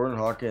 Jordan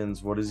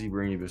Hawkins, what does he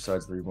bring you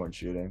besides 3-point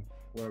shooting?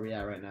 Where are we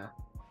at right now?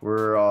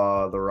 We're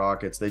the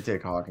Rockets. They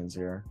take Hawkins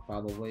here,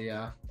 Probably,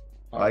 yeah.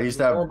 I used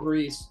to have- or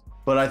Greece.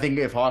 but I think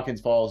if Hawkins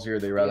falls here,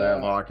 they rather Yeah.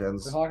 have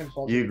Hawkins. The Hawkins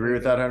falls You to agree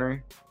with the that,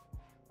 Henry?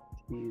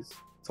 Jeez.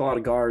 It's a lot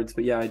of guards,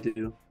 but yeah, I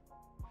do.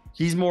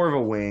 He's more of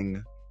a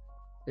wing.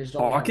 They just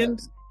don't have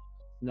Hawkins? that-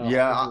 No,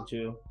 Yeah, Hawkins is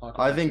a two. Hawkins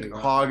I is a think two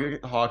guard.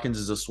 Hawkins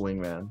is a swing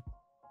man.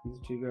 He's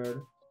a 2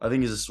 guard. I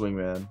think he's a swing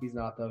man. He's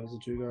not though. He's a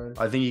 2 guard.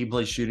 I think he can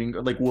play shooting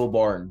like Will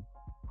Barton.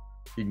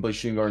 He can play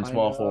shooting guard and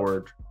small Kinda.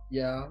 forward.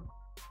 Yeah,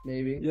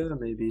 maybe. Yeah,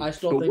 maybe. I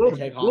still But think they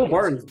take Will Hawkins.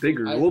 Barnes is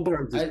bigger. I- Will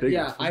Barnes is bigger.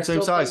 Yeah, I Same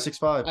still size, think,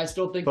 6'5". I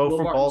still think Both Will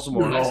from Barnes-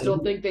 Baltimore. I still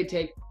think they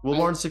take. Will I-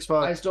 Barnes I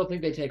 6'5". still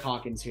think they take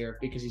Hawkins here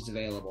because he's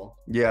available.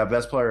 Yeah,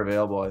 best player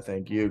available. I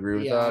think you agree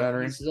with that,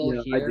 Henry. He's still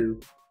Yeah, here. I do.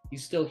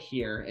 He's still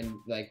here, and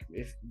like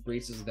if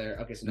Brees is there,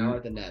 okay. So now we're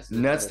at the Nets. The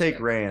Nets take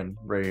Rand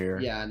right here.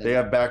 Yeah, and then, They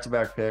have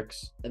back-to-back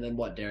picks. and then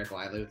what? Derek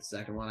Lively with the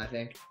second one, I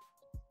think,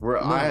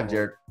 I have No.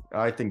 Derek.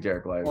 I think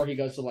Derek or Lively. he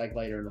goes to like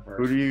later in the first.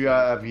 Who do you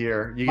have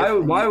here? You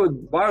Why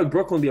would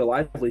Brooklyn be a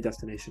lively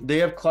destination? They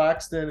have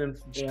Claxton and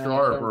Yeah,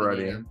 Sharp I don't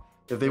already. think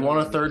If they want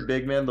a third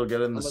big man, they'll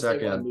get it in the unless they wanna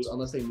second. move-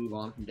 unless they move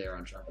on from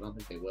Daron Sharp, I don't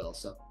think they will.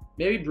 So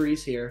maybe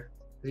Brees here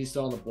because he's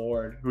still on the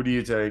board. Who do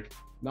you take?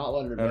 Not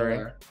Leonard Henry.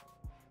 Miller.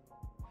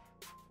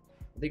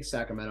 I think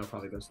Sacramento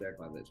probably goes Derek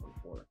Lively as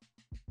 1-4.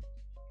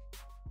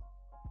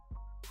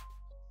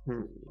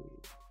 Hmm.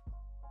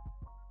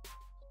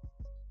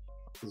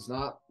 It's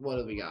not what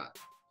do we got?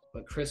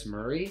 But Chris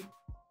Murray?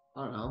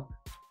 I don't know.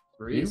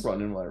 You Brees?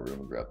 run in my room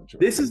and grab the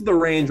This is the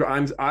range where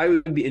I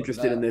would be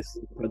interested in that? this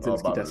about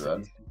Podzinski that.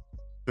 destination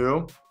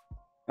Who?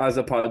 as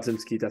a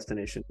Podzinski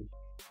destination.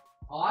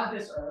 Odd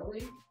this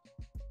early?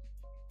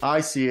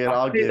 I see it.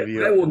 I'll give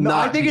you. I will No,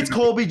 I not think give it's you-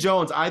 Colby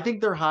Jones. I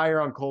think they're higher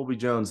on Colby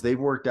Jones. They've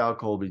worked out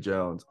Colby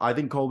Jones. I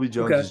think Colby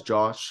Jones Okay. is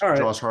Josh All right.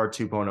 Josh Hart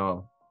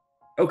 2.0.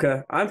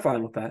 Okay, I'm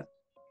fine with that.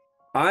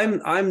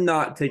 I'm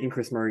not taking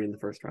Chris Murray in the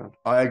first round.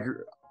 I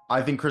agree.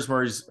 I think Chris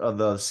Murray's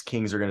the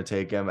Kings are going to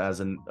take him as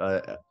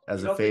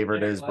a favorite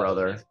to his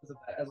brother.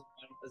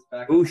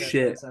 Oh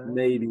shit,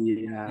 maybe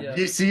yeah. Yeah.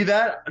 Do you see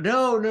that?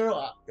 No.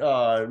 MacBook.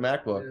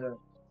 Yeah.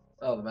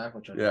 Oh, the Mac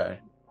one. Yeah.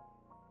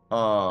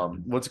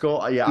 Let's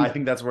go. Yeah, I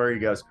think that's where he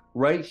goes.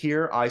 Right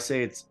here, I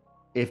say it's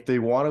if they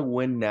want to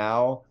win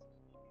now,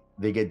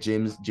 they get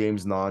James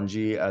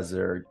Nanji as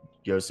their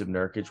Joseph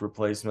Nurkic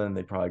replacement. And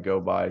they probably go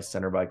by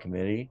center by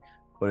committee.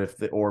 But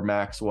or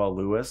Maxwell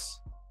Lewis.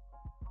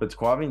 But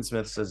Quavian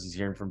Smith says he's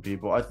hearing from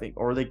people. I think,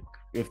 or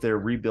if they're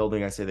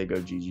rebuilding, I say they go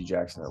GG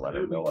Jackson or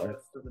Leonard Miller.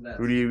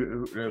 Who do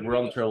you? We're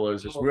on the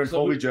Trailblazers. We're in So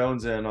Colby who-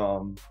 Jones and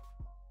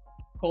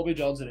Colby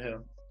Jones and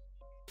who?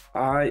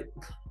 I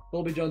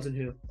Colby Jones and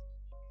who?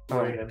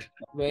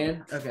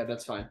 Man? Okay,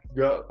 that's fine.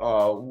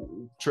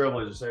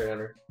 Trailblazers. Say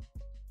Henry.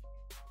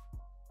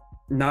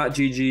 not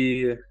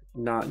GG,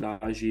 not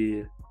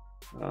Najee.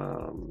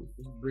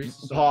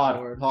 Brees is on the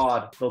board.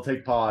 Pod. They'll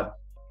take Pod.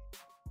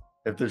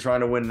 If they're trying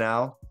to win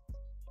now.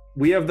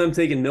 We have them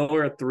taking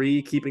Miller at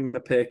 3, keeping the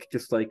pick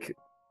just like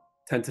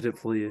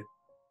tentatively.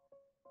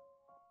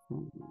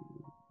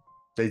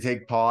 They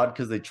take Pod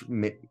because they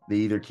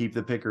either keep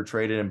the pick or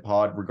trade it in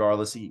Pod,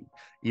 regardless.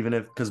 Even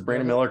if because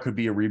Brandon Miller could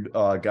be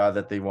a guy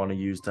that they want to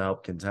use to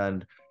help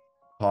contend.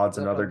 Pod's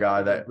another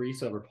guy that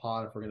Brees over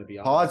Pod. If we're gonna be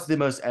honest, Pod's the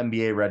most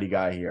NBA ready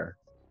guy here.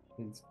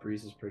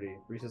 Brees is pretty.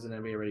 Brees is an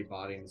NBA ready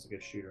body and is a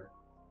good shooter.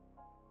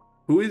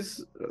 Who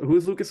is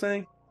Lucas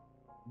saying?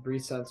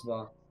 Brees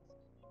Sensabaugh.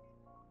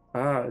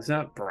 Is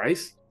that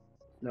Bryce?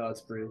 No,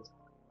 it's Brees.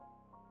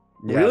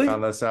 Yeah, Really? I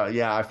found this out.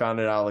 Yeah, I found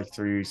it out like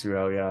 3 weeks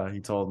ago. Yeah, he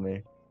told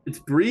me. It's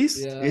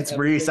Brees? Yeah, It's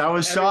everything- Brees. I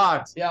was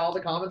shocked. Yeah, all the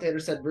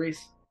commentators said Brees.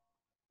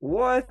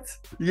 What?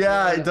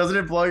 Yeah, Yeah. doesn't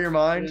it blow your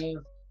mind? Yeah.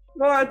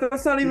 What?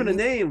 That's not even a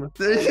name.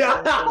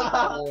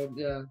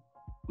 Yeah.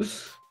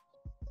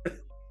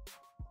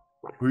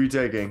 Who are you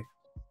taking?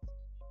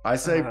 I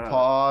say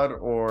Pod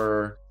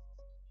or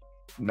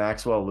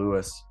Maxwell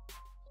Lewis.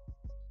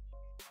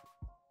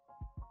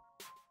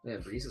 Yeah,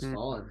 Brees is Hmm.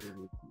 falling.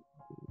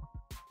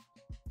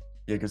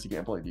 Yeah, because he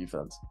can't play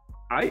defense.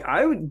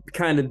 I would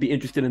kind of be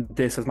interested in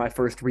this as my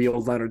first real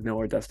Leonard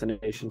Miller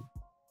destination.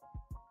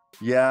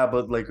 Yeah,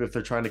 but like if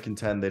they're trying to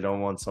contend, they don't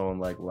want someone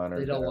like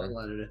Leonard. They don't there. want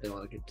Leonard if they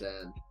want to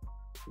contend.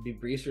 It'd be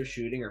Brees for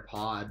shooting or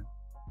Pod.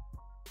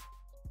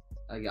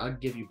 I'll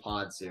give you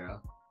Pod, Zero.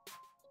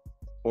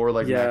 Or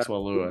like Yeah.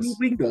 Maxwell Lewis.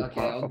 We can go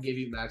Okay, I'll Pod. give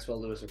you Maxwell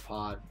Lewis or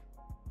Pod.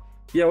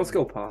 Yeah, let's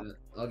go Pod.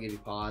 I'll give you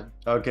Pod.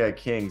 Okay,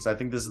 Kings. I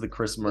think this is the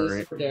Chris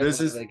Murray. Derek This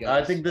is. Lively goes.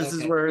 I think this is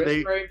Okay, where Chris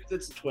they. Murray, 'cause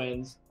it's the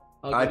Twins.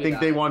 I'll I give you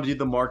think they that. want to do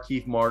the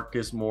Markieff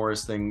Marcus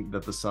Morris thing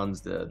that the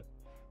Suns did.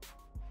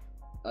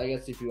 I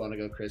guess if you want to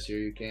go Chris here,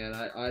 you can.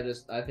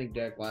 I think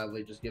Derek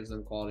Lively just gives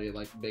them quality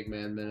like big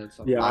man minutes.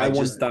 Yeah, I I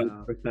just-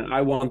 1000%.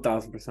 I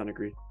 1000%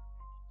 agree.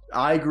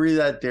 I agree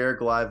that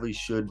Derek Lively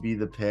should be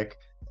the pick,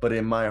 but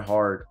in my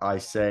heart, I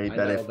say I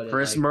that know, if but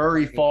Chris like,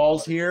 Murray I think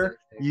falls Lively's here,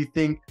 the you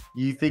think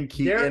Derek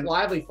Keaton?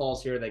 Lively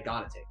falls here, they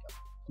gotta take him.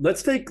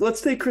 Let's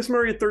take Chris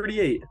Murray at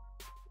 38.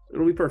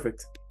 It'll be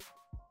perfect.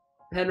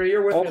 Henry,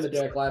 you're with me on Also- the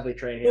Derek Lively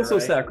train here, Also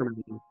right?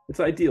 Sacramento. It's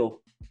ideal.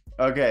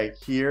 Okay,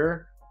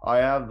 here I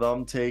have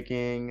them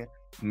taking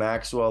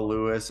Maxwell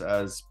Lewis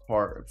as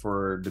part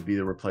to be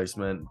the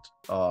replacement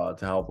to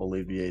help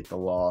alleviate the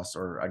loss,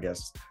 or I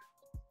guess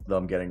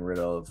them getting rid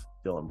of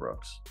Dylan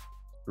Brooks.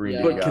 Green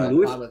Yeah. Bay But guy. can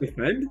Lewis I'm with-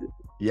 defend?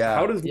 Yeah.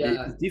 How does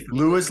Yeah. his defense?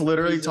 Lewis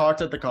literally He's a-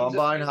 talked at the he's a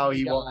combine how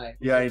he crazy wa- guy.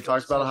 yeah, he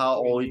talks about how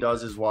all he Crazy.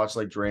 does is watch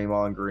like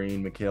Draymond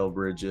Green, Mikal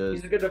Bridges,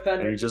 He's a good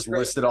defender. and he He's just great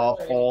listed off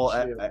defender, all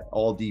and he can shoot.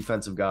 all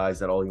defensive guys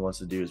that all he wants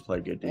to do is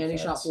play good defense. And he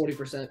shot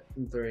 40%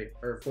 from three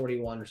or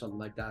 41 or something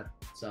like that.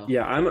 So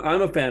Yeah, I'm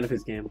a fan of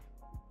his game.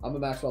 I'm a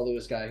Maxwell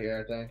Lewis guy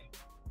here. I think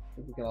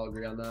we can all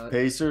agree on that.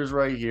 Pacers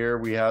right here.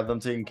 We have them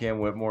taking Cam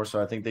Whitmore,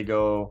 so I think they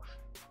go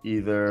There's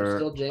either.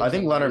 still James I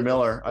think Harden. Leonard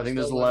Miller. I There's think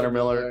this is still Leonard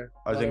Miller.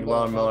 I think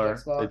Leonard Miller. contact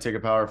spot. They take a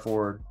power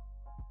forward.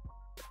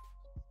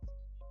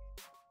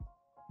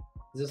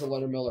 Is this a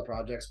Leonard Miller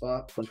project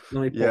spot? Let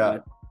me pull Yeah. my-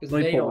 Because let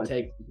me they pull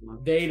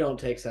don't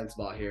my- take sense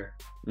ball here.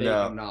 They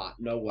No. do not.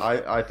 No way.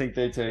 I think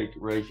they take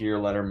right here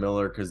Leonard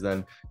Miller because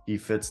then he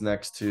fits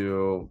next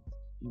to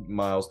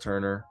Miles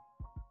Turner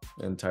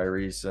and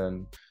Tyrese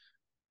and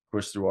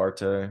Chris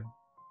Duarte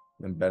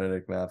and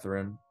Benedict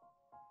Mathurin.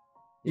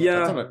 Yeah,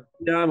 That's on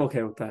yeah, I'm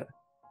okay with that.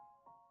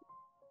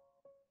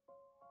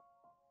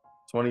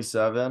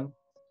 27.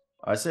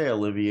 I say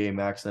Olivier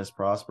Maximus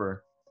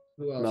Prosper.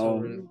 Who else? No.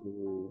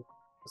 Over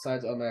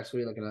besides Max, who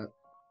are you looking at?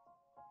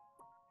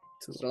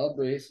 Still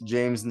Breeze.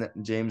 James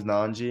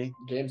Nanji.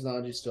 James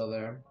Nanji's still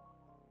there.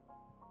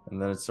 And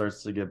then it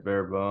starts to get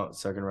bare bone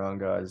second round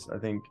guys. I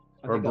think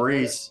I or think I'll win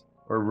it.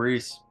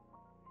 Brees.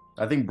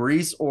 I think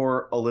Brees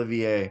or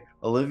Olivier.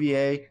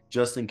 Olivier,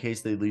 just in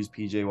case they lose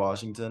PJ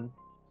Washington.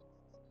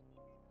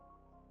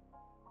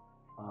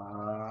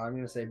 I'm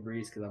gonna say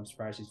Breeze because I'm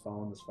surprised he's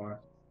fallen this far.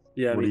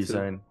 Yeah, What are me you too.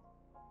 saying?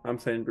 I'm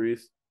saying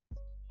Breeze.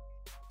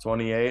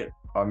 28.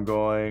 I'm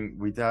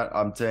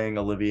saying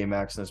Olivier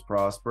Maximus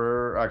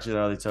Prosper. Actually,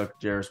 no, they took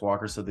Jarris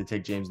Walker, so they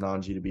take James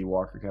Nanji to be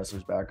Walker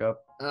Kessler's backup.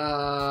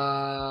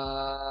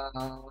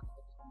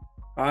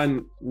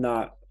 I'm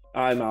not.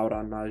 I'm out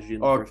on Najee in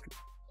the Oh. first.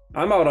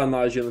 I'm out on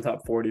Najee in the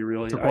top 40.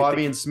 Really. I Taquavi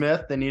think- and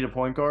Smith, they need a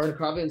point guard.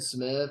 Jacobian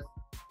Smith.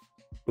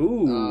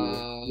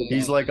 Ooh.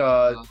 He's like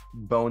a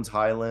Bones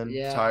Highland,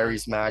 Yeah,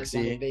 Tyrese If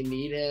Maxey. they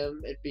need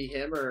him, it'd be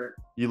him or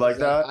You like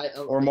that? I-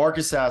 Or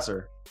Marcus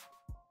Sasser.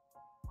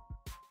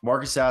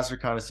 Marcus Sasser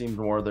kind of seems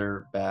more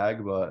their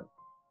bag, but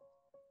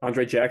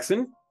Andre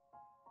Jackson.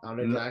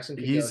 Andre Jackson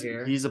could go he's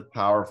here. he's a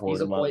power forward.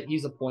 He's a in my- point.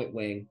 He's a point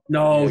wing.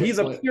 No, He's he's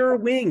a a point- pure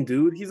wing,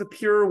 dude. He's a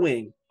pure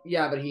wing.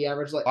 Yeah, but he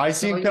averaged like. I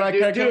see- No, can I- dude,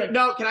 can I- dude, can I-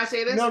 no, can I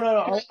say this? No.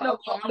 No,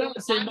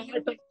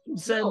 I'm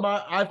saying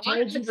my. I've I, told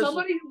you as this.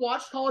 somebody who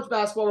watched college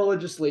basketball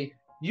religiously,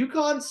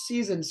 UConn's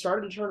season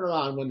started to turn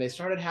around when they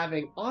started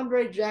having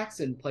Andre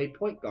Jackson play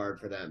point guard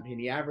for them, and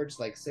he averaged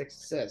like 6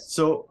 assists.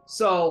 So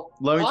So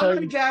let me tell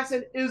Andre you,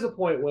 Jackson is a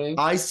point wing.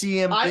 I see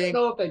him. I don't Being,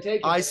 know if they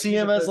take him. I but see he's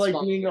him a as good like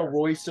spot being a player.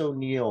 Royce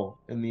O'Neal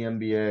in the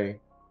NBA,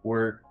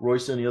 where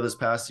Royce O'Neal this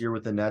past year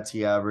with the Nets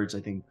he averaged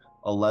I think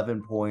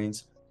 11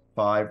 points,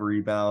 5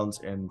 rebounds,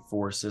 and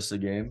 4 assists a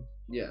game.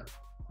 Yeah.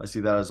 I see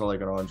that as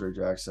like an Andre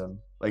Jackson.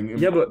 Like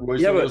Yeah, but- Royce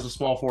yeah, O'Neal but- was a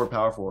small forward,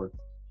 power forward.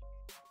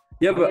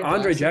 Yeah, but Andre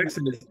Andre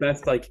Jackson- Jackson is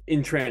best like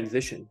in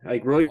transition.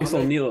 Like Royce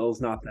Andre- O'Neal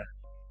is not that.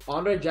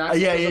 Andre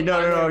Jackson. Yeah, was yeah, a no,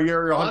 primary-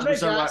 you're 100 Andre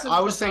percent right. Jackson I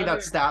was was the saying that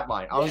primary- stat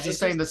line. I Yeah, was it's just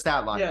saying the just-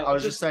 stat line. yeah, I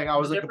was it's just saying I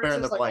was the like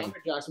comparing the difference is, like, plane.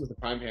 Andre Jackson was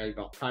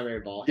the primary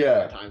ball Yeah.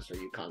 handler at times for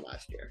UConn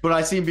last year. But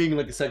I see him being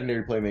like a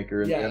secondary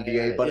playmaker in Yeah, the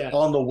NBA, yeah, but yeah.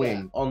 on the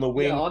wing, on the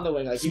wing, Yeah, on the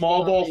wing. Like, he small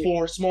will ball not be-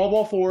 four, small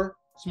ball four,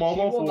 small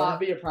He ball will not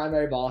four. be a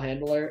primary ball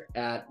handler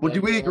at. But do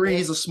the we agree level.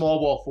 he's a small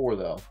ball four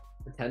though?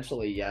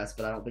 Potentially, yes,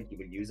 but I don't think you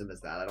would use him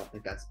as that. I don't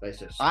think that's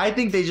just. I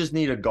think they just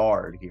need a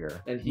guard here.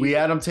 And We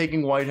had him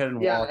taking Whitehead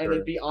and yeah, Walker. and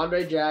it'd be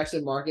Andre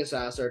Jackson, Marcus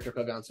Sasser,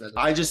 Jacobian Smith.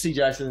 I just see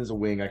Jackson as a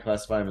wing. I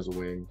classify him as a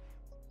wing.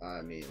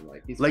 I mean,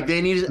 like he's Like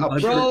they need a pure.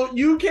 Bro,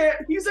 you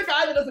can't. He's a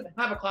guy that doesn't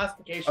have a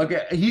classification.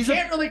 Okay, You he's a.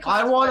 can't really. I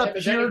classify want him a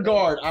as pure anything.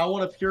 guard. I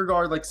want a pure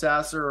guard like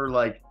Sasser or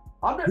like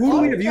Andre, Who do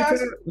we have? Andre Utah,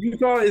 Jackson,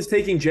 Utah is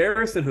taking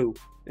Jarris and who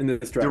in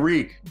this draft?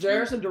 Derek.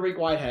 Jarrison, Derek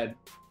Whitehead,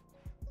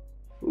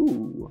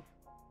 Ooh.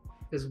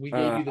 because we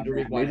gave you the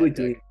Derek maybe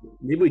Whitehead.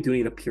 maybe we do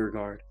need a pure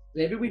guard.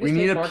 Maybe we just We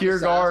need take a Marcus pure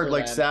guard Sasser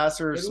like then.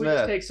 Sasser or Maybe we just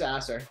Smith. take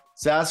Sasser.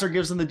 Sasser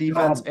gives them the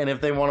defense, and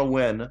if they want to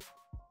win,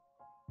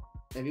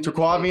 Maybe we just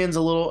Terquavian's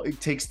a little. It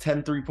takes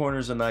 10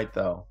 3-pointers a night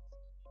though.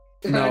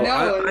 take- No, I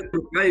know.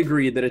 I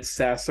agree that it's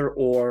Sasser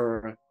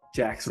or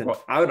Jackson. Terqua-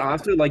 I would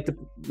honestly like to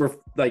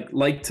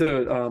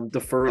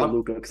defer to I'm-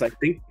 Luca because I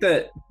think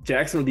that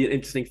Jackson would be an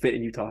interesting fit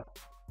in Utah.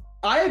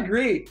 I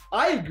agree.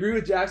 I agree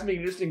with Jackson being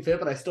an interesting fit,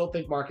 but I still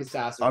think Marcus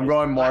Sasser. I'm is-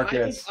 going I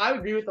Marcus.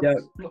 agree with Yeah.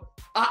 them.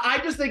 I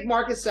just think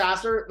Marcus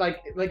Sasser,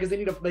 because they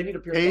need a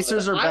pure.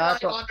 Pacers guard. are I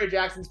back like on- Andre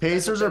Jackson's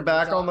Pacers potential are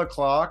back fit on the top.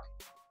 clock,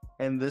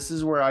 and this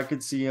is where I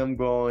could see them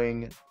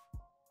going.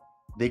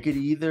 They could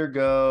either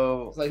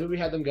go. It's like who we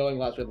had them going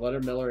last with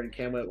Leonard Miller and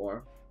Cam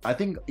Whitmore. I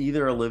think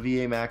either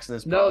Olivier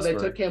Maximus. No, they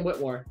Prosper. took Cam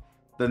Whitmore.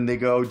 Then they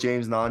go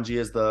James Nanji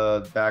as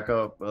the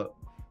backup for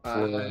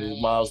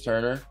Miles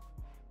Turner.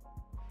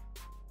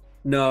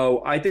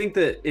 No, I think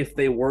that if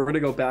they were to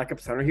go backup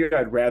center here,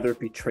 I'd rather it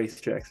be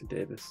Trace Jackson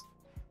Davis.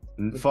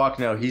 Fuck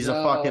no, he's a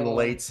fucking No.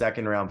 late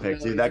second round pick, No,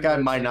 dude. he's That a guy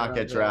good might second not round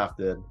get pick.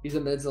 drafted. He's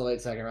a mid to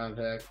late second round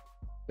pick.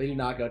 They do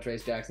not go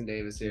Trace Jackson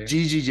Davis here.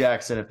 GG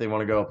Jackson if they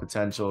want to go a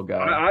potential guy.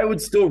 I would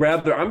still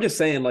rather. I'm just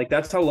saying, like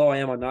that's how low I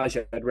am on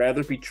Najee. I'd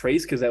rather be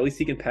Trace because at least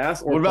he can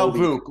pass. Or What about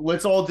Kobe. Vuk?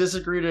 Let's all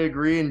disagree to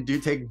agree and do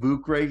take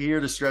Vuk right here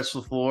to stretch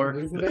the floor.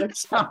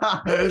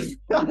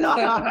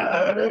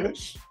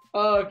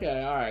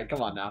 Okay, all right,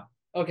 come on now.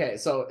 Okay,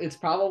 so it's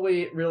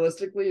probably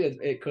realistically,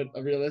 it could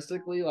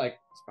realistically like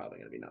it's probably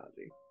gonna be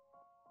Najee.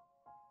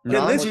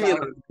 Can this be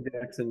Najee- a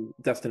Jackson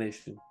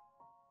destination?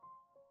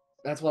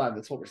 That's what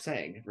we're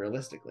saying.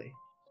 Realistically,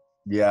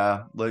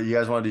 Yeah, you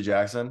guys want to do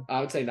Jackson? I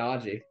would say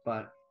Najee,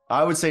 but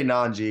I would say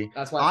Najee.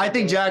 that's why I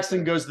think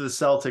Jackson goes to the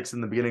Celtics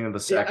in the beginning of the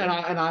Yeah, second.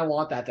 and I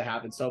want that to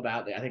happen so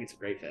badly. I think it's a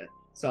great fit.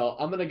 So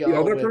I'm gonna go. The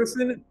other with,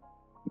 person I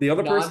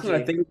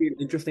Najee. think would be an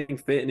interesting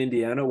fit in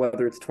Indiana,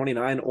 whether it's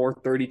 29 or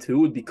 32,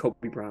 would be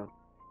Kobe Brown.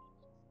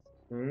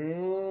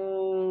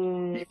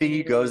 You think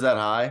he goes that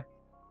high?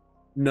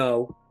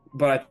 No,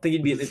 but I think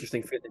he'd be an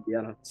interesting fit in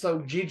Indiana. So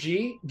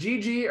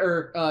GG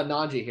or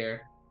Najee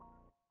here.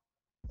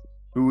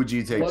 Who would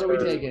you take? What are we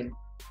first? taking?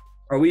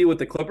 Are we with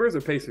the Clippers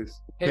or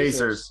Pacers?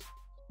 Pacers.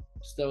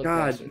 Still with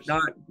God, Pacers.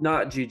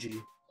 not GG.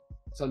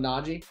 So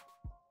Najee,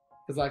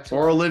 because like,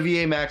 Or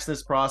Olivier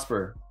Maximus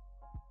Prosper.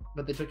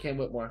 but they took Cam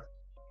Whitmore.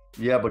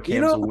 Yeah, but Cam's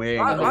You know, a wing.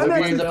 I'm Olivier's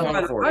actually a power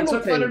fine. forward. They I'm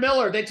took okay. Leonard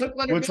Miller. They took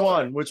Leonard Which Miller.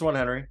 one? Which one,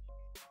 Henry?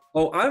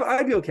 Oh,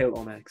 I'd be okay with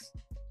Omax.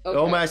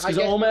 Omax, I 'cause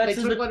get- Omax They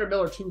is took a- Leonard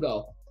Miller too,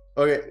 though.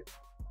 Okay.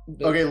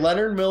 They- Okay,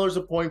 Leonard Miller's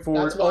a point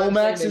forward. That's why I'm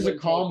saying Omax they is a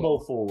wouldn't take combo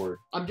him. forward.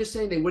 I'm just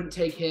saying they wouldn't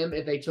take him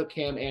if they took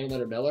Cam and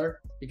Leonard Miller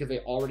because they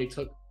already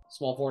took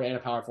small forward and a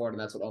power forward, and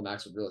that's what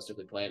Omax would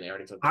realistically play. And they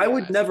already took. I two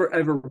would guys. never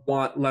ever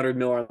want Leonard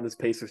Miller on this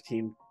Pacers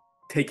team,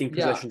 taking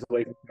Yeah. possessions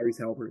away from Tyrese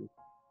Halliburton.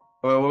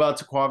 What about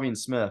Taquavian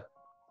Smith?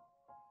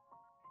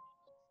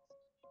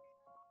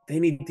 They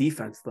need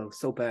defense though,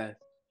 so bad.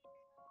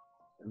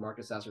 And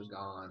Marcus Sasser's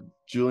gone.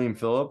 Julian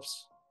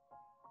Phillips?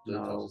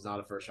 Julian No. Phillips is not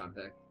a first round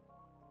pick.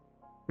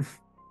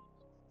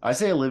 I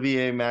say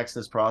Olivier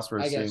Maximus Prosper.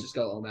 I guess Same. just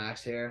go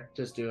Omax here.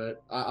 Just do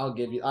it. I'll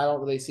give you. I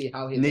don't really see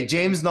how he. Nick takes-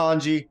 James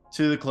Nanji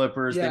to the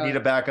Clippers. Yeah. They need a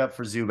backup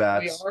for We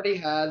Zubats. already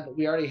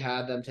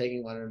had them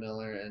taking Leonard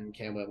Miller and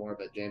Cam Whitmore,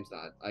 but James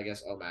not. I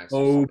guess Omax.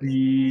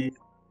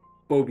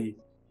 Bobby.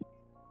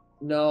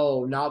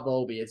 No, not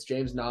Bobby. It's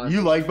James not.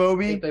 You like If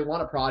Bobby? they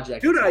want a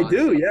project, Dude, it's I Najee.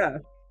 do, yeah.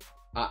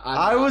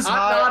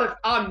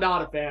 I'm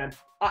not a fan.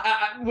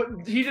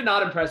 He did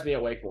not impress me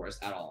at Wake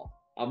Forest at all.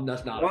 I'm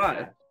just not. Why? A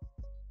fan.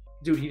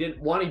 Dude, he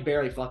didn't. One, he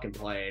barely fucking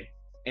played,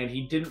 and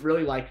he didn't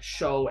really like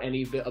show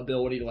any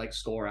ability to like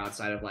score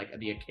outside of like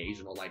the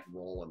occasional like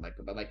roll and like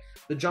but like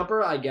the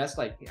jumper. I guess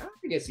like yeah,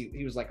 I guess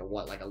he was like a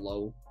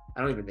low. I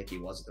don't even think he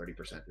was a 30%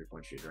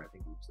 3-point shooter.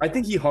 I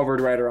think he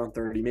hovered right around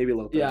 30, maybe a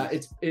little. Yeah,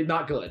 it's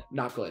not good.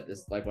 Not good.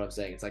 Is like what I'm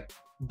saying. It's like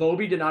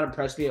Bobby did not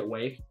impress me at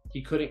Wake.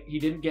 He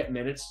didn't get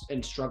minutes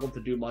and struggled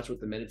to do much with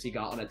the minutes he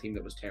got on a team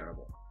that was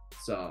terrible.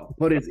 So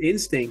But his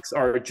instincts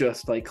are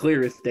just like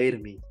clear as day to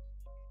me.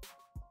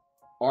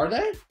 are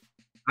they?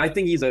 I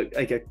think he's a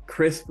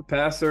crisp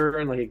passer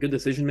and like a good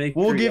decision maker.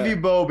 We'll give yeah. you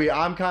Bobby.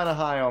 I'm kind of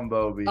high on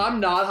Bobby.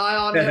 I'm not high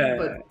on him,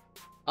 but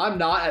I'm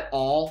not at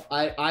all.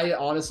 I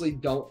honestly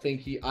don't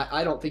think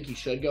I don't think he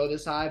should go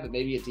this high, but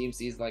maybe a team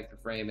sees like the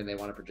frame and they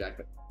want to project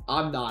it.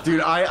 I'm not.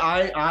 Dude,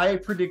 high. I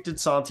predicted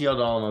Santi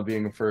Aldama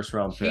being a first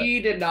round pick. He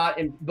did not.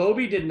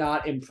 Bobby did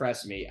not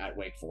impress me at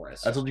Wake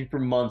Forest. I told you for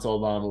months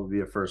Aldama would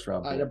be a first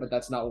round I pick. know, but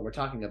that's not what we're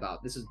talking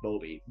about. This is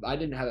Bobby. I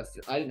didn't have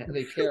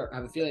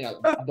a feeling.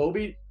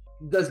 Bobby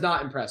does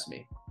not impress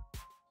me.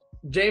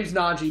 James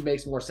Najee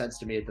makes more sense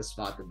to me at this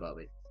spot than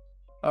Bobby.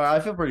 All right, I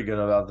feel pretty good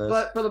about this.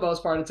 But for the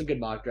most part, it's a good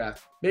mock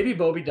draft. Maybe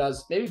Bobby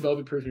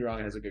proves me wrong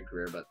and has a good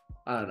career, but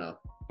I don't know.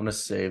 I'm gonna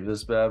save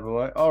this bad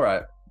boy. All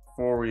right,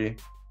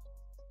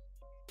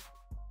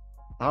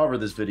 however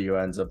this video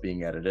ends up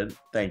being edited,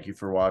 thank you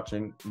for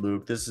watching,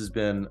 Luke. This has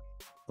been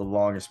the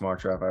longest mock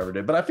draft I ever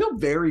did, but I feel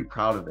very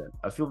proud of it.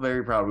 I feel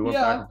very proud. We went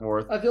Yeah, back and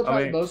forth. I feel proud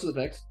mean, of most of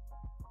the picks.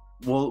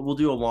 We'll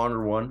do a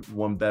longer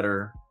one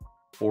better,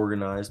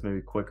 organized,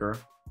 maybe quicker.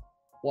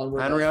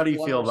 Henry, how do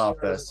you feel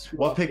about this?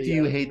 What pick do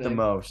you hate the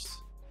most?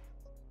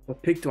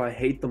 What pick do I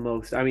hate the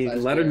most? I mean,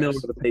 Besides Leonard Miller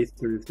Bears. of the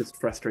Pacers just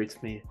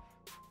frustrates me.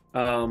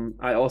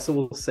 I also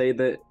will say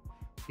that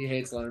He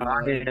hates Leonard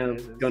I Miller.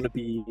 am going to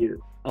be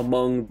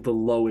among the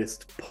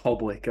lowest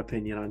public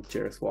opinion on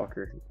Jarris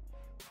Walker.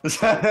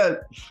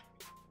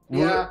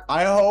 Yeah.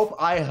 I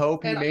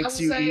hope he And I makes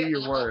will you say- eat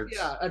your words.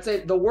 Yeah, I'd say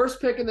the worst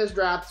pick in this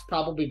draft is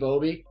probably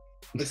Bobby.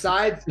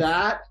 Besides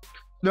that,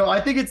 No,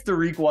 I think it's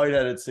Dariq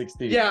Whitehead at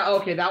 16. yeah,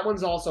 okay, that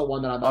one's also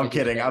one that I'm. not I'm a huge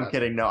kidding. fan I'm of.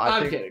 kidding. No,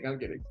 I'm think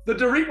kidding. The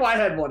Dariq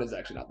Whitehead one is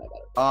actually not that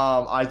bad.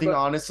 I think But-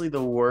 honestly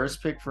the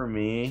worst pick for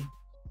me.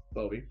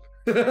 Bobby.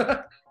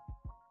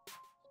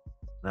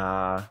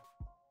 Nah,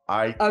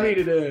 I mean,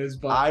 it is,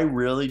 but I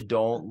really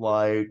don't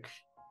like.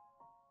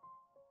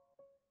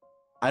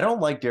 I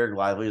don't like Derek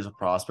Lively as a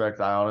prospect.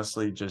 I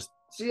honestly just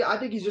see, I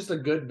think he's just a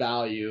good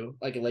value,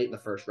 like late in the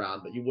first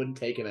round, but you wouldn't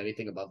take him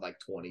anything above like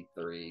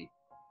 23.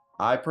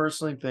 I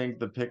personally think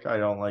the pick I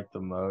don't like the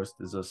most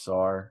is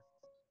Asar.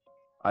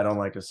 I don't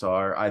like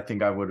Asar. I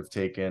think I would have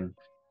taken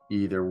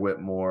either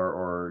Whitmore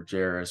or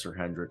Jarris or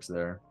Hendricks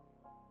there.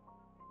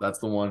 That's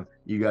the one.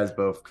 You guys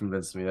both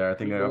convinced me there. I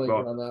think Bullied I'll you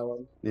go. on that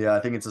one. Yeah, I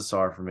think it's a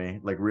SAR for me.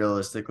 Like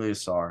realistically, a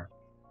SAR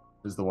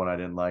is the one I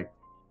didn't like,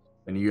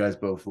 and you guys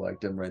both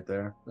liked him right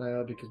there.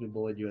 Because we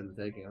bullied you in the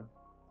taking him.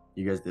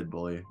 You guys did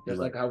bully. You Just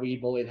like how we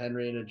bullied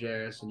Henry into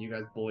Jarris, and you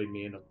guys bullied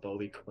me into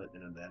Bobby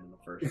Clinton and then in the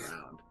first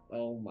round.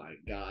 Oh my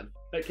god.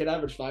 That kid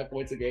averaged 5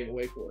 points a game in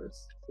Wake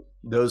Forest.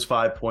 those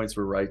 5 points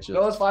were righteous.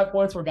 Those 5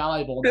 points were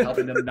valuable in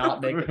helping them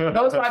not make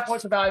those 5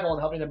 points were valuable in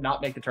helping them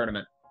not make the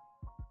tournament.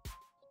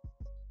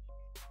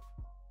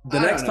 The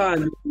I next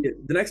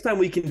don't time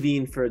we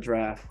convene for a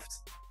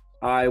draft,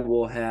 I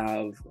will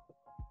have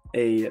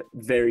a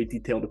very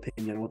detailed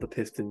opinion on what the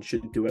Pistons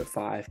should do at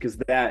 5, because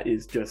that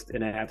is just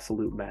an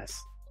absolute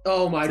mess.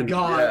 Oh my To me,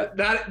 god.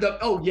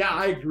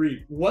 I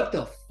agree. What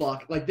the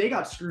fuck? Like they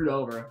got screwed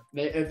over.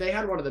 If they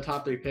had one of the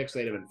top 3 picks,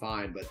 they'd have been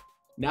fine, but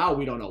now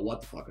we don't know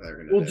what the fuck they're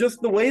gonna Well, do.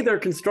 just the way they're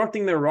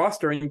constructing their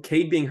roster and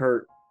Cade being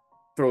hurt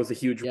throws a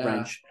huge Yeah.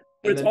 wrench. And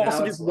But it's then also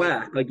now just it's like-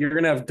 whack. Like you're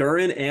gonna have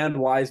Duran and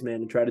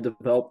Wiseman and try to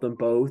develop them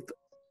both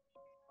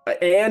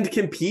and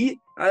compete.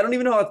 I don't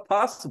even know how it's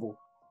possible.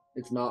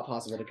 It's not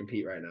possible to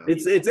compete right now.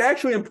 It's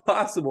actually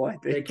impossible. I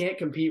They think. can't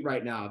compete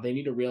right now. They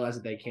need to realize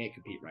that they can't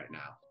compete right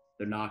now.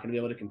 They're not going to be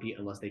able to compete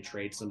unless they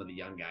trade some of the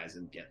young guys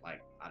and get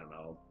like I don't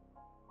know,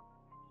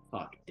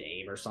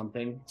 Dame or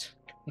something.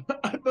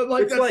 But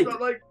like It's that's like-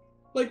 not like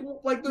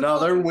No,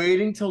 they're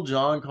waiting till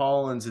John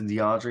Collins and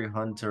DeAndre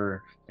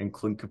Hunter and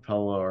Clint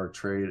Capella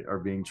are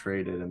being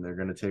traded, and they're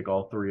gonna take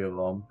all 3 of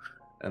them,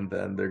 and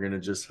then they're gonna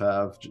just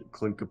have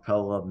Clint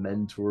Capella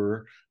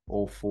mentor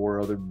all 4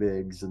 other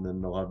bigs, and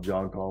then they'll have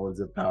John Collins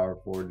at power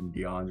forward and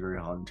DeAndre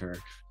Hunter,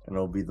 and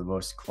it'll be the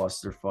most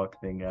clusterfuck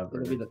thing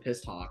ever. It'll be the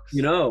Pissed Hawks.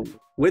 You know,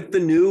 with the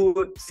new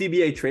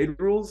CBA trade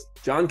rules,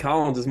 John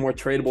Collins is more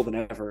tradable than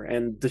ever,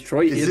 and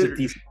Detroit Is is it- a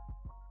decent.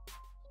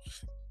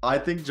 I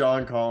think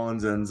John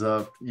Collins ends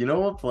up. You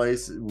know what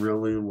place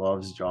really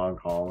loves John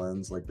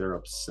Collins? Like they're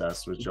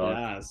obsessed with John.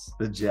 Jazz.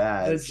 The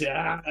Jazz. The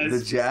Jazz. The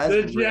Jazz.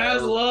 The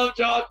Jazz love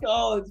John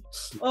Collins.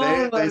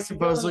 Oh my They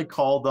supposedly God.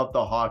 called up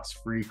the Hawks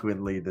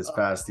frequently this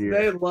past year.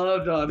 They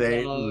love John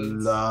They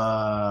Collins.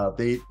 love.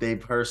 They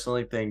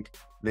personally think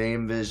they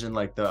envision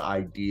like the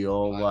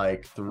ideal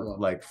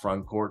like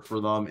front court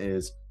for them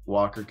is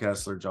Walker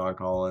Kessler, John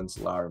Collins,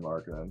 Larry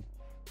Markkinen.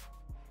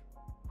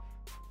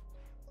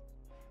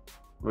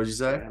 What'd you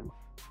say?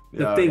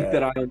 To think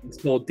that I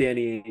told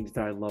Danny Ainge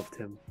that I loved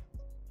him.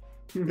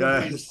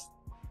 Yes.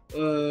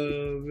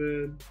 Oh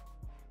man.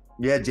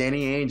 Yeah,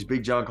 Danny Ainge,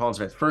 big John Collins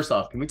fan. First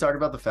off, can we talk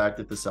about the fact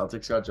that the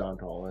Celtics got John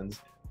Collins?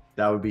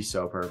 That would be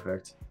so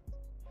perfect.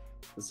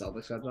 The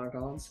Celtics got John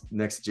Collins.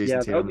 Next to Jason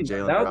Yeah, Tatum and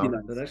Jalen Brown.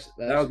 That That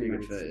should would be a be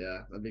good nice. fit. Yeah,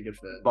 that'd be a good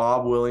fit.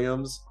 Bob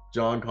Williams,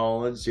 John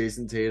Collins,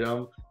 Jason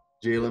Tatum,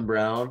 Jalen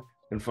Brown,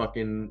 and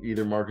fucking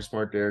either Marcus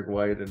Smart, Derek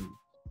White, and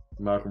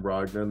Malcolm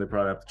Brogdon. They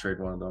probably have to trade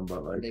one of them,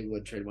 but like They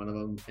would trade one of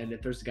them, and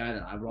if there's a guy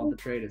that I want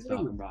to trade, it's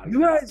Malcolm Brogdon.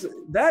 You guys,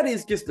 that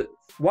is just.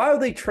 Why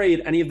would they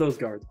trade any of those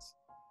guards?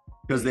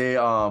 because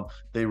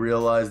they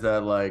realized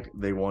that like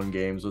they won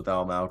games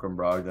without Malcolm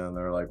Brogdon, and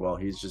they're like, well,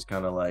 he's just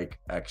kind of like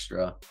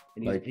extra.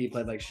 And Like- he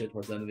played like shit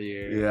towards the end of the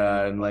year.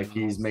 Yeah, and like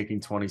he's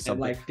making 20 and something.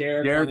 like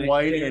Derek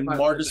White and White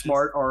Marcus was the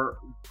Smart are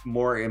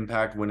more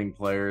impact winning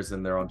players,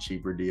 and they're on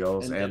cheaper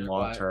deals best. and Derek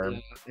long White- term. yeah,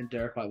 and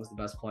Derek White was the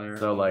best player.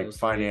 So of like those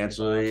three.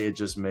 financially, it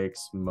just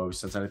makes most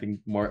sense. And I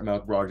think Malcolm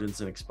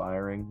Brogdon's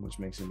expiring, which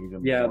makes him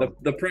even Yeah, more,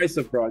 the price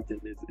of Brogdon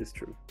is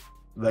true.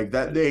 like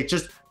that. They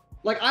just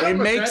like I don't it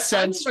regret, makes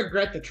sense. I don't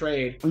regret the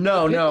trade.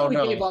 no, The no, pick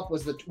that we gave no. up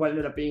was what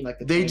ended up being like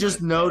the. They 29th just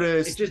pick.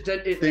 noticed It just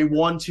did. It, They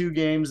won 2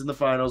 games in the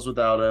finals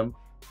without him,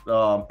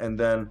 and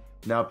then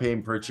now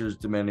Payne Pritchard's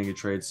demanding a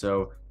trade.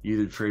 So you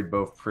either trade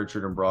both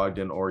Pritchard and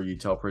Brogdon, or you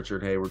tell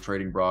Pritchard, "Hey, we're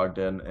trading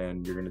Brogdon,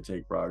 and you're going to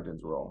take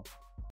Brogdon's role."